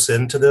too close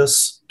into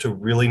this to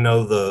really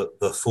know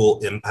the full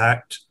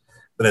impact.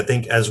 But I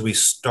think as we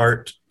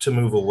start to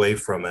move away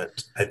from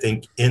it, I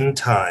think in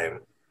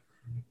time,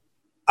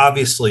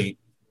 obviously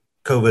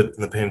COVID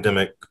and the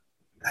pandemic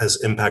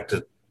has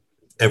impacted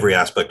every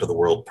aspect of the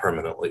world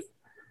permanently.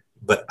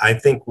 But I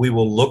think we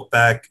will look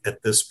back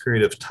at this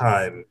period of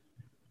time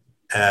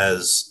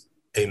as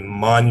a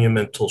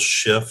monumental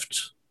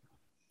shift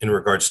in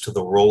regards to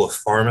the role of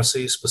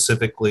pharmacy,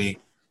 specifically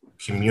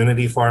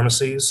community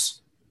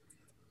pharmacies,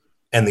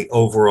 and the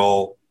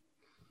overall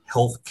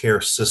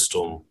healthcare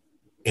system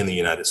in the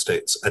United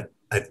States.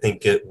 I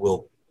think it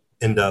will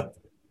end up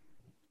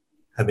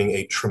having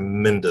a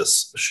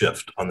tremendous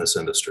shift on this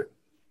industry.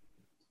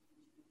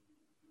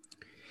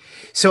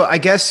 So I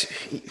guess,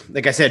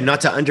 like I said,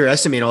 not to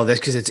underestimate all this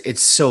because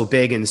it's so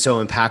big and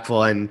so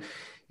impactful. And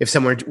if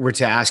someone were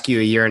to ask you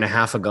a year and a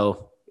half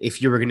ago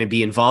if you were going to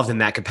be involved in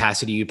that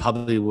capacity, you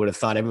probably would have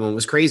thought everyone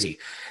was crazy.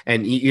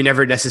 And you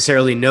never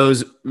necessarily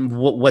knows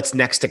what's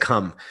next to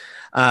come.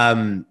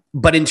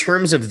 But in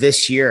terms of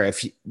this year,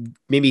 if you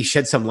maybe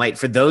shed some light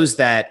for those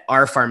that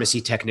are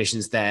pharmacy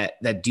technicians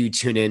that do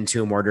tune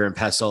into Mortar and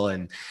Pestle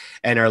and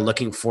are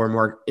looking for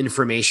more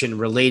information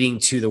relating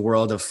to the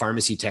world of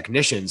pharmacy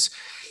technicians,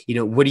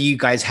 what do you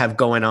guys have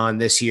going on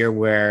this year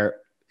where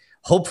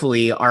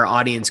hopefully our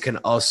audience can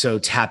also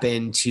tap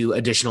into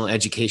additional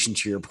education,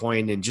 to your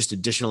point, and just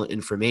additional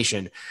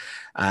information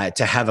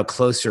to have a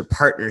closer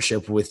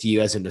partnership with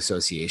you as an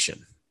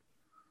association?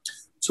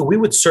 So we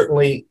would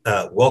certainly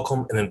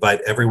welcome and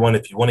invite everyone.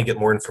 If you want to get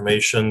more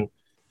information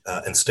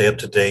and stay up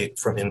to date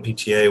from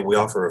NPTA, we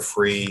offer a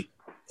free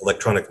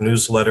electronic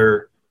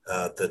newsletter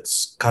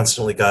that's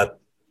constantly got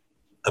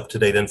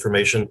up-to-date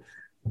information.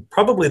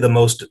 Probably the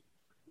most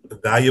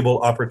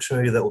valuable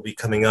opportunity that will be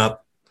coming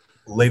up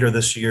later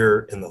this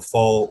year in the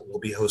fall, we'll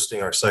be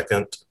hosting our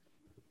second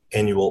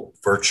annual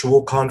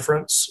virtual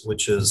conference,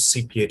 which is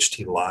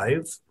CPHT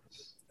Live.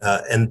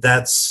 And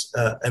that's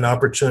an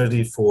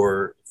opportunity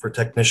for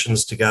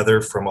technicians to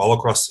gather from all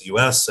across the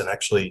US and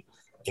actually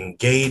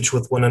engage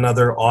with one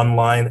another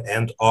online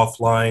and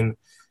offline.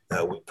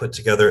 We put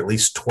together at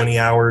least 20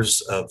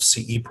 hours of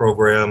CE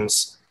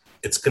programs.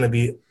 It's going to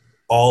be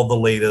all the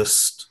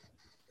latest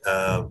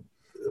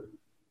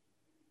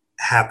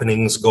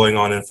happenings going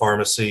on in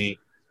pharmacy,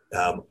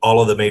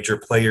 all of the major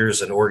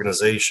players and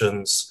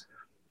organizations.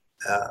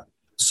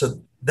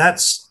 So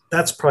that's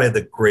probably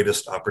the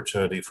greatest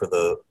opportunity for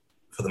the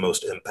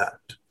most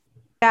impact.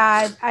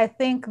 Yeah, I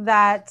think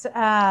that,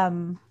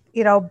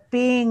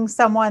 being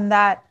someone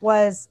that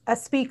was a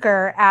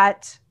speaker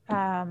at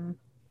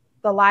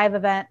the live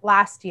event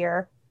last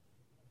year,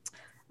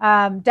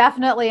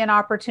 definitely an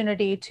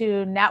opportunity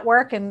to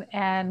network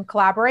and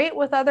collaborate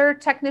with other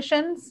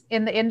technicians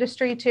in the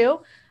industry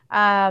too.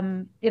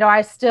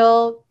 I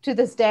still to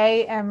this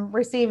day am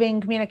receiving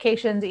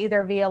communications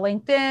either via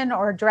LinkedIn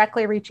or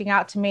directly reaching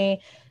out to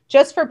me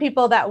just for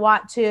people that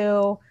want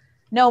to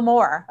know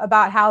more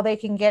about how they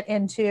can get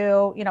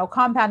into,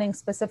 compounding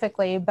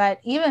specifically, but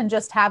even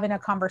just having a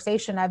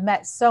conversation. I've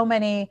met so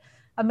many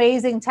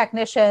amazing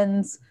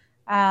technicians,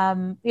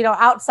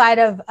 outside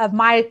of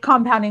my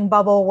compounding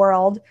bubble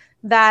world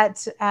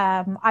that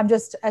I'm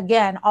just,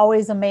 again,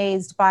 always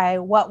amazed by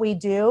what we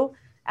do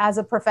as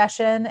a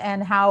profession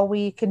and how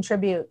we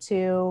contribute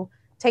to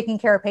taking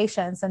care of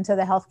patients and to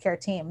the healthcare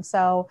team.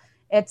 So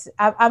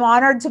I'm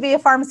honored to be a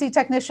pharmacy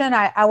technician.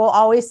 I will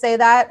always say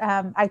that.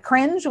 I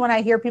cringe when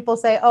I hear people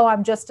say, "Oh,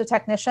 I'm just a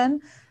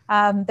technician."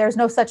 There's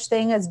no such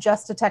thing as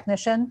just a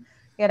technician.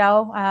 You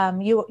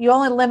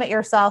only limit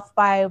yourself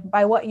by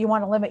what you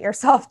want to limit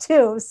yourself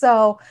to.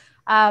 So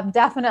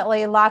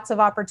definitely lots of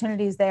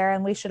opportunities there.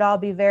 And we should all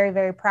be very,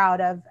 very proud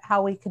of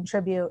how we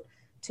contribute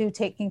to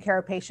taking care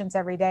of patients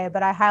every day.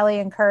 But I highly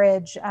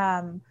encourage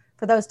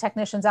for those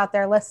technicians out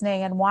there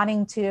listening and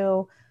wanting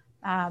to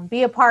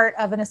be a part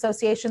of an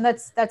association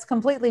that's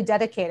completely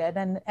dedicated.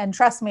 And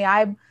trust me,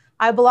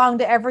 I belong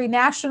to every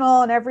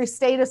national and every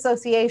state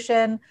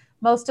association.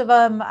 Most of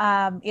them,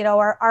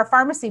 are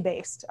pharmacy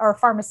based, or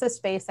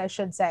pharmacist based, I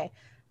should say.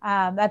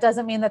 That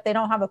doesn't mean that they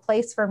don't have a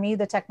place for me,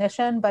 the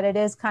technician, but it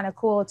is kind of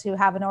cool to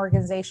have an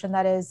organization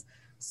that is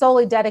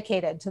solely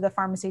dedicated to the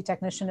pharmacy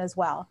technician as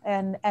well,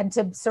 and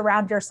to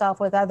surround yourself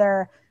with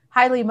other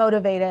highly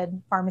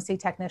motivated pharmacy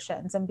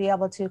technicians and be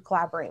able to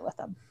collaborate with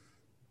them.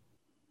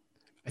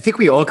 I think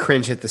we all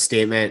cringe at the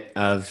statement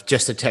of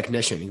just a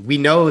technician. We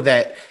know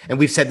that, and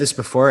we've said this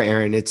before,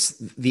 Erin, it's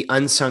the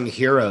unsung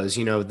heroes,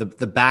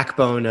 the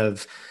backbone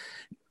of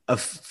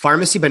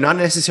pharmacy, but not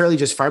necessarily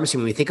just pharmacy.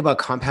 When we think about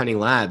compounding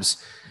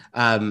labs,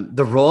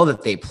 the role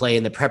that they play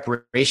in the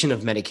preparation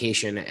of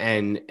medication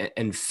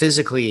and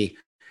physically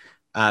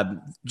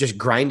just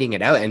grinding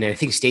it out. And I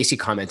think Stacy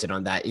commented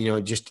on that,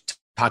 just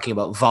talking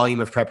about volume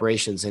of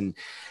preparations and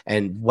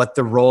what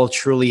the role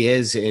truly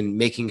is in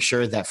making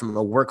sure that from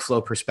a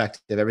workflow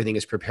perspective, everything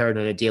is prepared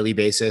on a daily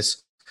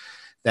basis,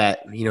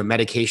 that,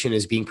 medication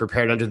is being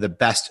prepared under the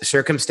best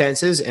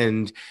circumstances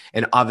and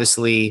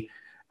obviously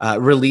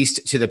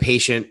released to the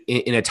patient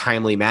in a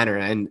timely manner,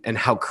 and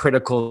how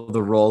critical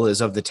the role is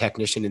of the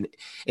technician.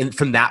 And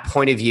from that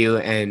point of view,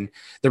 and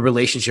the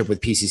relationship with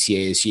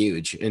PCCA is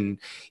huge. And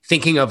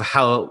thinking of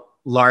how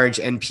large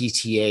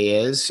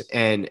NPTA is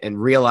and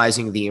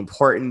realizing the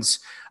importance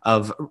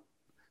of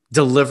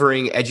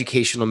delivering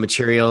educational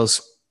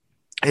materials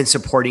and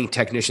supporting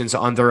technicians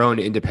on their own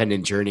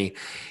independent journey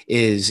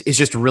is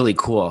just really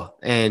cool.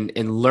 And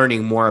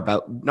learning more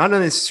about, not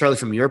necessarily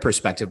from your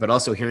perspective, but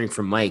also hearing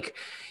from Mike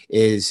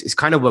is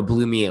kind of what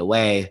blew me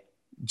away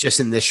just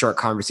in this short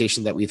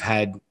conversation that we've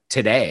had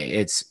today.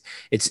 It's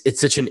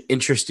such an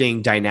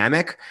interesting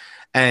dynamic.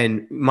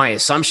 And my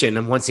assumption,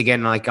 and once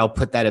again, I'll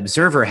put that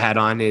observer hat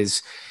on,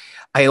 is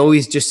I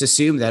always just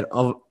assumed that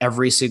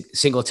every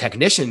single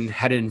technician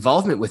had an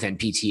involvement with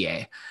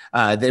NPTA.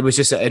 That was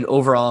just an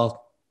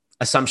overall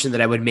assumption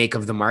that I would make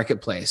of the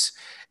marketplace,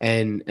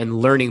 and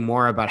learning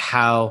more about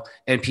how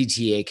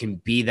NPTA can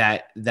be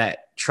that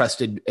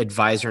trusted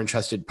advisor and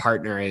trusted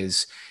partner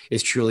is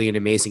truly an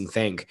amazing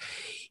thing.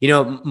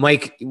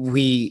 Mike,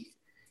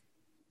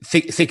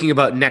 thinking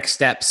about next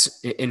steps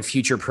in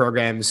future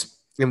programs,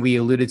 and we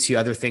alluded to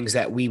other things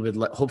that we would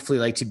hopefully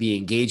like to be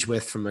engaged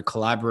with from a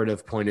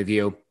collaborative point of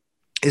view.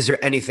 Is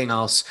there anything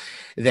else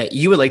that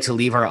you would like to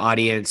leave our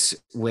audience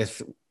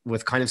with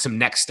kind of some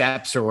next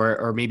steps,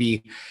 or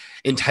maybe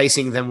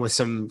enticing them with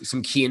some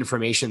key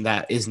information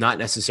that is not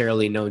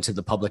necessarily known to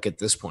the public at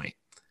this point?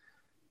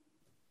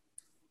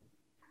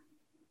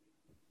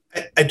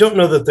 I don't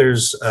know that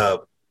there's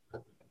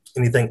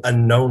anything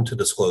unknown to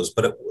disclose,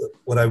 but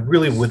what I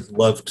really would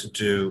love to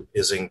do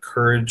is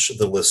encourage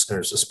the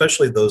listeners,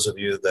 especially those of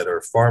you that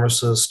are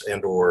pharmacists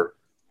and or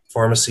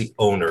pharmacy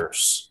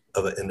owners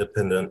of an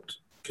independent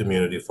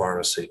community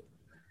pharmacy.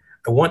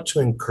 I want to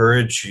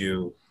encourage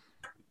you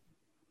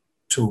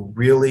to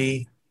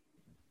really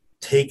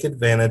take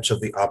advantage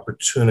of the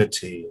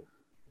opportunity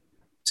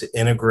to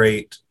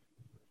integrate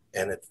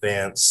and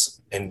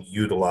advance and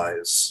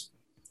utilize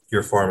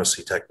your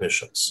pharmacy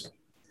technicians.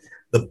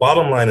 The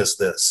bottom line is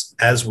this: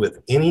 as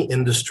with any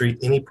industry,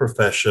 any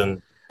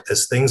profession,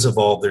 as things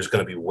evolve, there's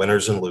going to be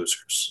winners and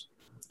losers.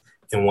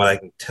 And what I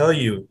can tell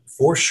you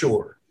for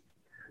sure,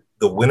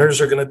 the winners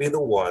are going to be the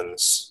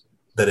ones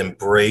that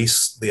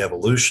embrace the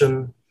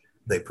evolution,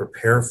 they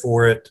prepare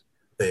for it,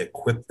 they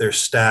equip their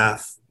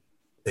staff,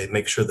 they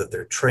make sure that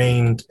they're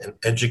trained and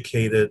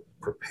educated,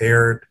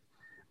 prepared.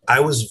 I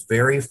was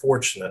very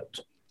fortunate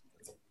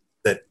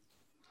that,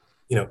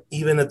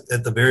 even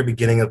at the very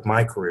beginning of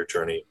my career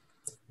journey,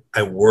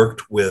 I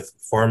worked with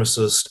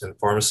pharmacists and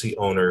pharmacy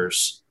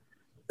owners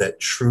that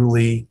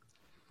truly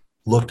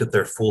looked at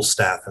their full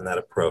staff in that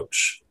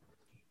approach.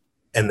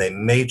 And they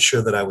made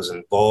sure that I was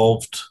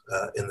involved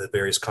in the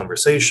various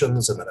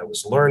conversations, and that I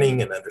was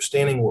learning and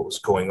understanding what was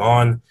going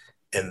on.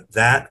 And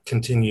that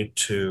continued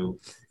to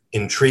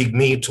intrigue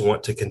me to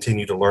want to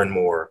continue to learn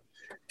more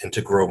and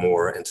to grow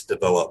more and to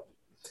develop.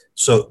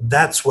 So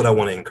that's what I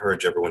want to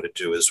encourage everyone to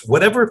do, is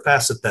whatever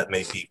facet that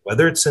may be,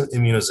 whether it's in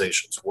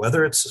immunizations,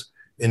 whether it's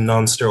in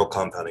non-sterile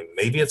compounding,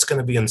 maybe it's going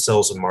to be in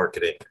sales and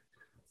marketing,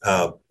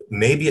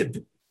 maybe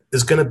it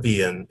is going to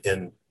be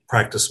in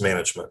practice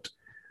management.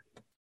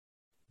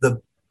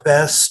 The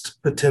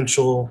best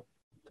potential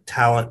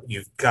talent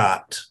you've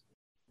got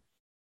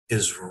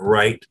is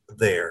right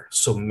there.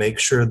 So make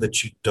sure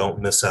that you don't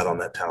miss out on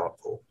that talent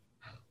pool.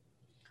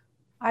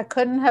 I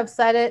couldn't have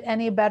said it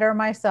any better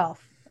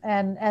myself.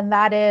 And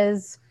that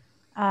is,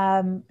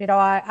 I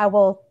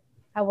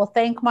will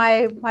thank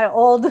my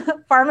old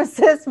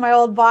pharmacist, my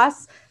old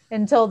boss,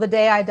 until the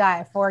day I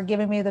die, for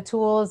giving me the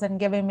tools and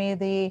giving me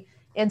the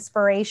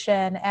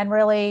inspiration, and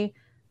really,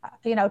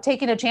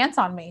 taking a chance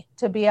on me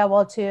to be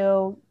able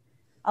to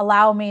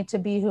allow me to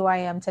be who I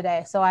am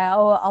today. So I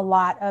owe a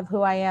lot of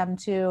who I am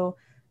to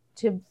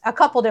a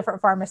couple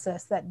different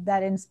pharmacists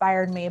that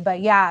inspired me.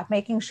 But yeah,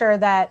 making sure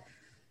that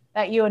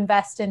you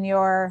invest in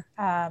your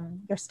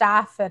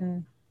staff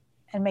and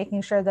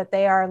making sure that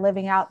they are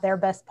living out their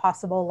best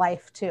possible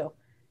life too,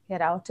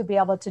 to be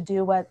able to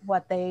do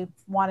what they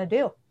want to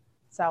do.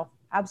 So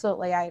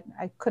absolutely, I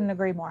couldn't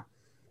agree more.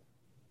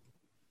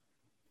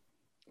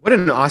 What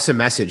an awesome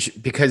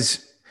message,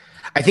 because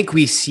I think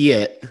we see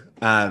it,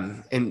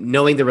 and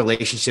knowing the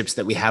relationships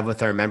that we have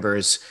with our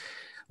members,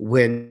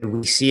 when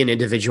we see an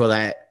individual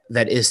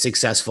that is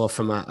successful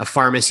from a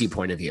pharmacy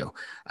point of view.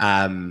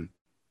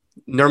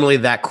 Normally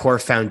that core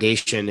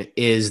foundation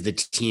is the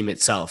team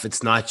itself.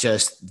 It's not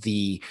just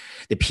the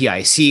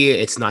PIC.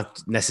 It's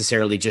not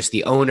necessarily just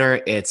the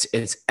owner. It's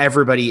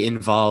everybody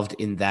involved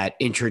in that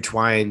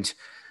intertwined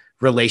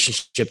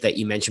relationship that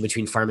you mentioned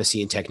between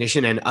pharmacy and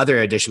technician and other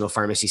additional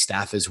pharmacy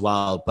staff as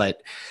well.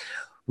 But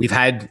we've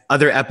had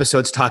other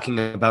episodes talking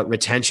about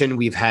retention.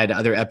 We've had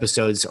other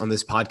episodes on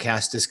this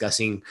podcast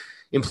discussing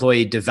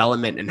employee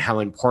development and how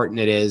important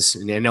it is.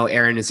 And I know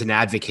Erin is an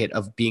advocate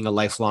of being a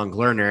lifelong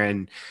learner,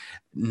 and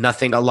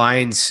nothing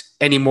aligns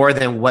any more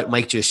than what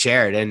Mike just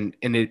shared.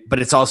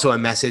 But it's also a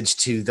message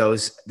to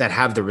those that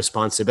have the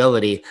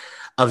responsibility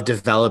of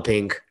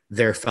developing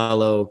their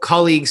fellow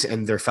colleagues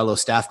and their fellow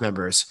staff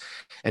members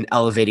and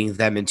elevating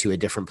them into a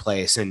different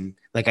place. And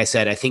like I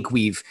said, I think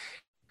we've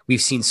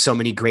seen so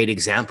many great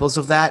examples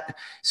of that.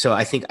 So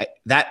I think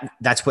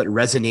that's what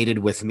resonated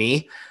with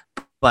me.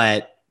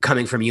 But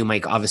coming from you,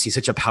 Mike, obviously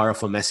such a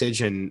powerful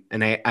message. And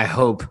I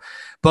hope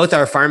both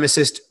our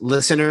pharmacist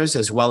listeners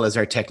as well as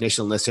our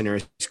technician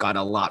listeners got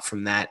a lot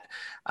from that.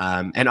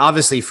 And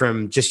obviously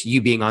from just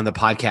you being on the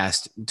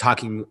podcast,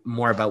 talking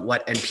more about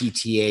what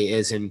NPTA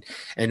is and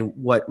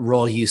what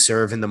role you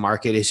serve in the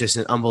market is just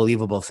an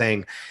unbelievable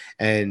thing.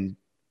 And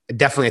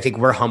definitely, I think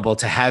we're humbled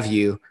to have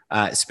you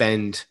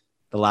spend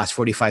the last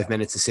 45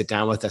 minutes to sit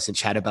down with us and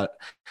chat about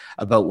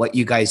what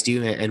you guys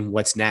do and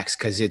what's next,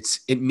 because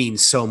it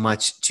means so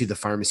much to the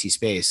pharmacy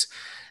space,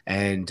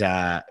 and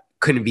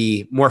couldn't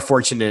be more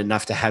fortunate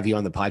enough to have you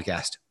on the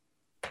podcast.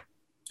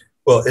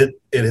 Well, it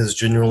has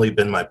genuinely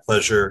been my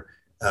pleasure,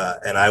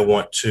 and I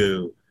want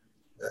to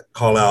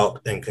call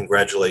out and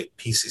congratulate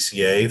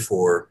PCCA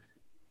for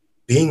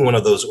being one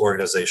of those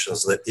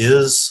organizations that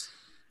is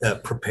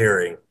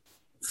preparing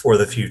for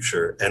the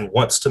future and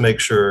wants to make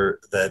sure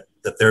that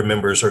their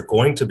members are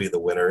going to be the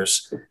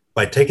winners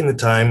by taking the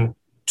time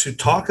to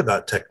talk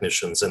about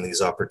technicians and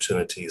these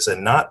opportunities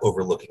and not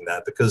overlooking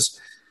that,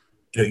 because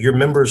your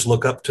members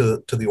look up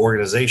to the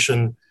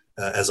organization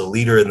as a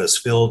leader in this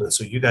field. And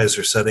so you guys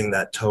are setting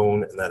that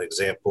tone and that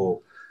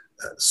example.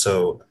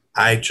 So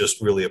I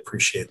just really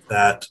appreciate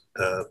that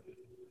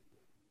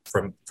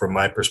from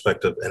my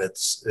perspective. And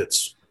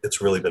it's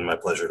really been my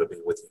pleasure to be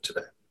with you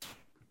today.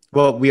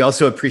 Well, we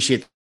also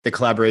appreciate the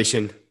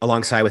collaboration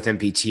alongside with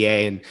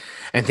NPTA.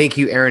 And thank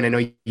you, Erin. I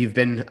know you've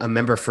been a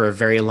member for a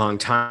very long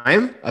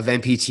time of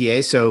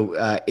NPTA.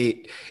 So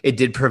it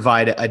did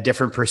provide a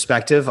different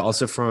perspective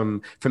also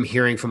from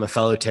hearing from a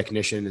fellow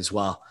technician as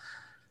well.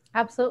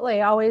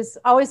 Absolutely. Always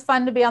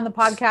fun to be on the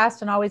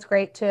podcast, and always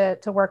great to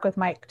work with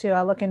Mike too.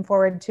 Looking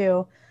forward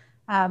to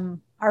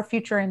our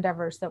future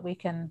endeavors that we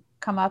can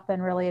come up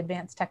and really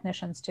advance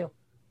technicians too.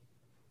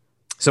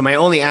 So my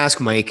only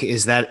ask, Mike,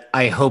 is that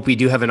I hope we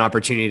do have an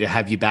opportunity to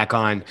have you back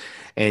on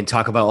and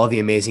talk about all the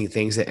amazing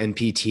things that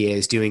NPTA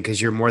is doing,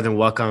 because you're more than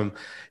welcome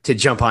to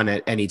jump on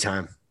at any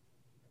time.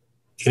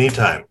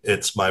 Anytime.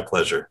 It's my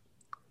pleasure.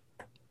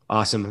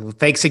 Awesome. Well,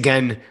 thanks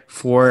again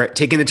for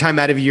taking the time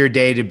out of your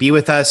day to be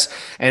with us.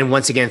 And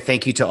once again,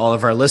 thank you to all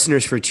of our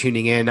listeners for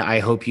tuning in. I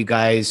hope you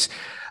guys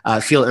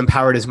feel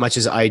empowered as much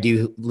as I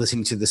do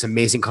listening to this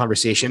amazing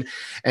conversation.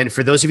 And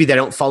for those of you that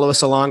don't follow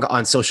us along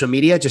on social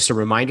media, just a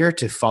reminder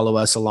to follow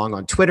us along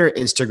on Twitter,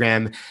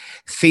 Instagram,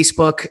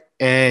 Facebook,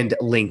 and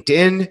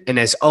LinkedIn. And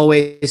as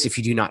always, if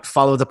you do not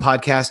follow the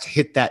podcast,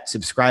 hit that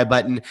subscribe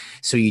button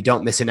so you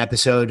don't miss an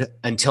episode.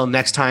 Until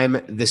next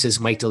time, this is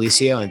Mike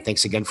Lisio, and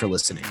thanks again for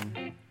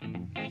listening.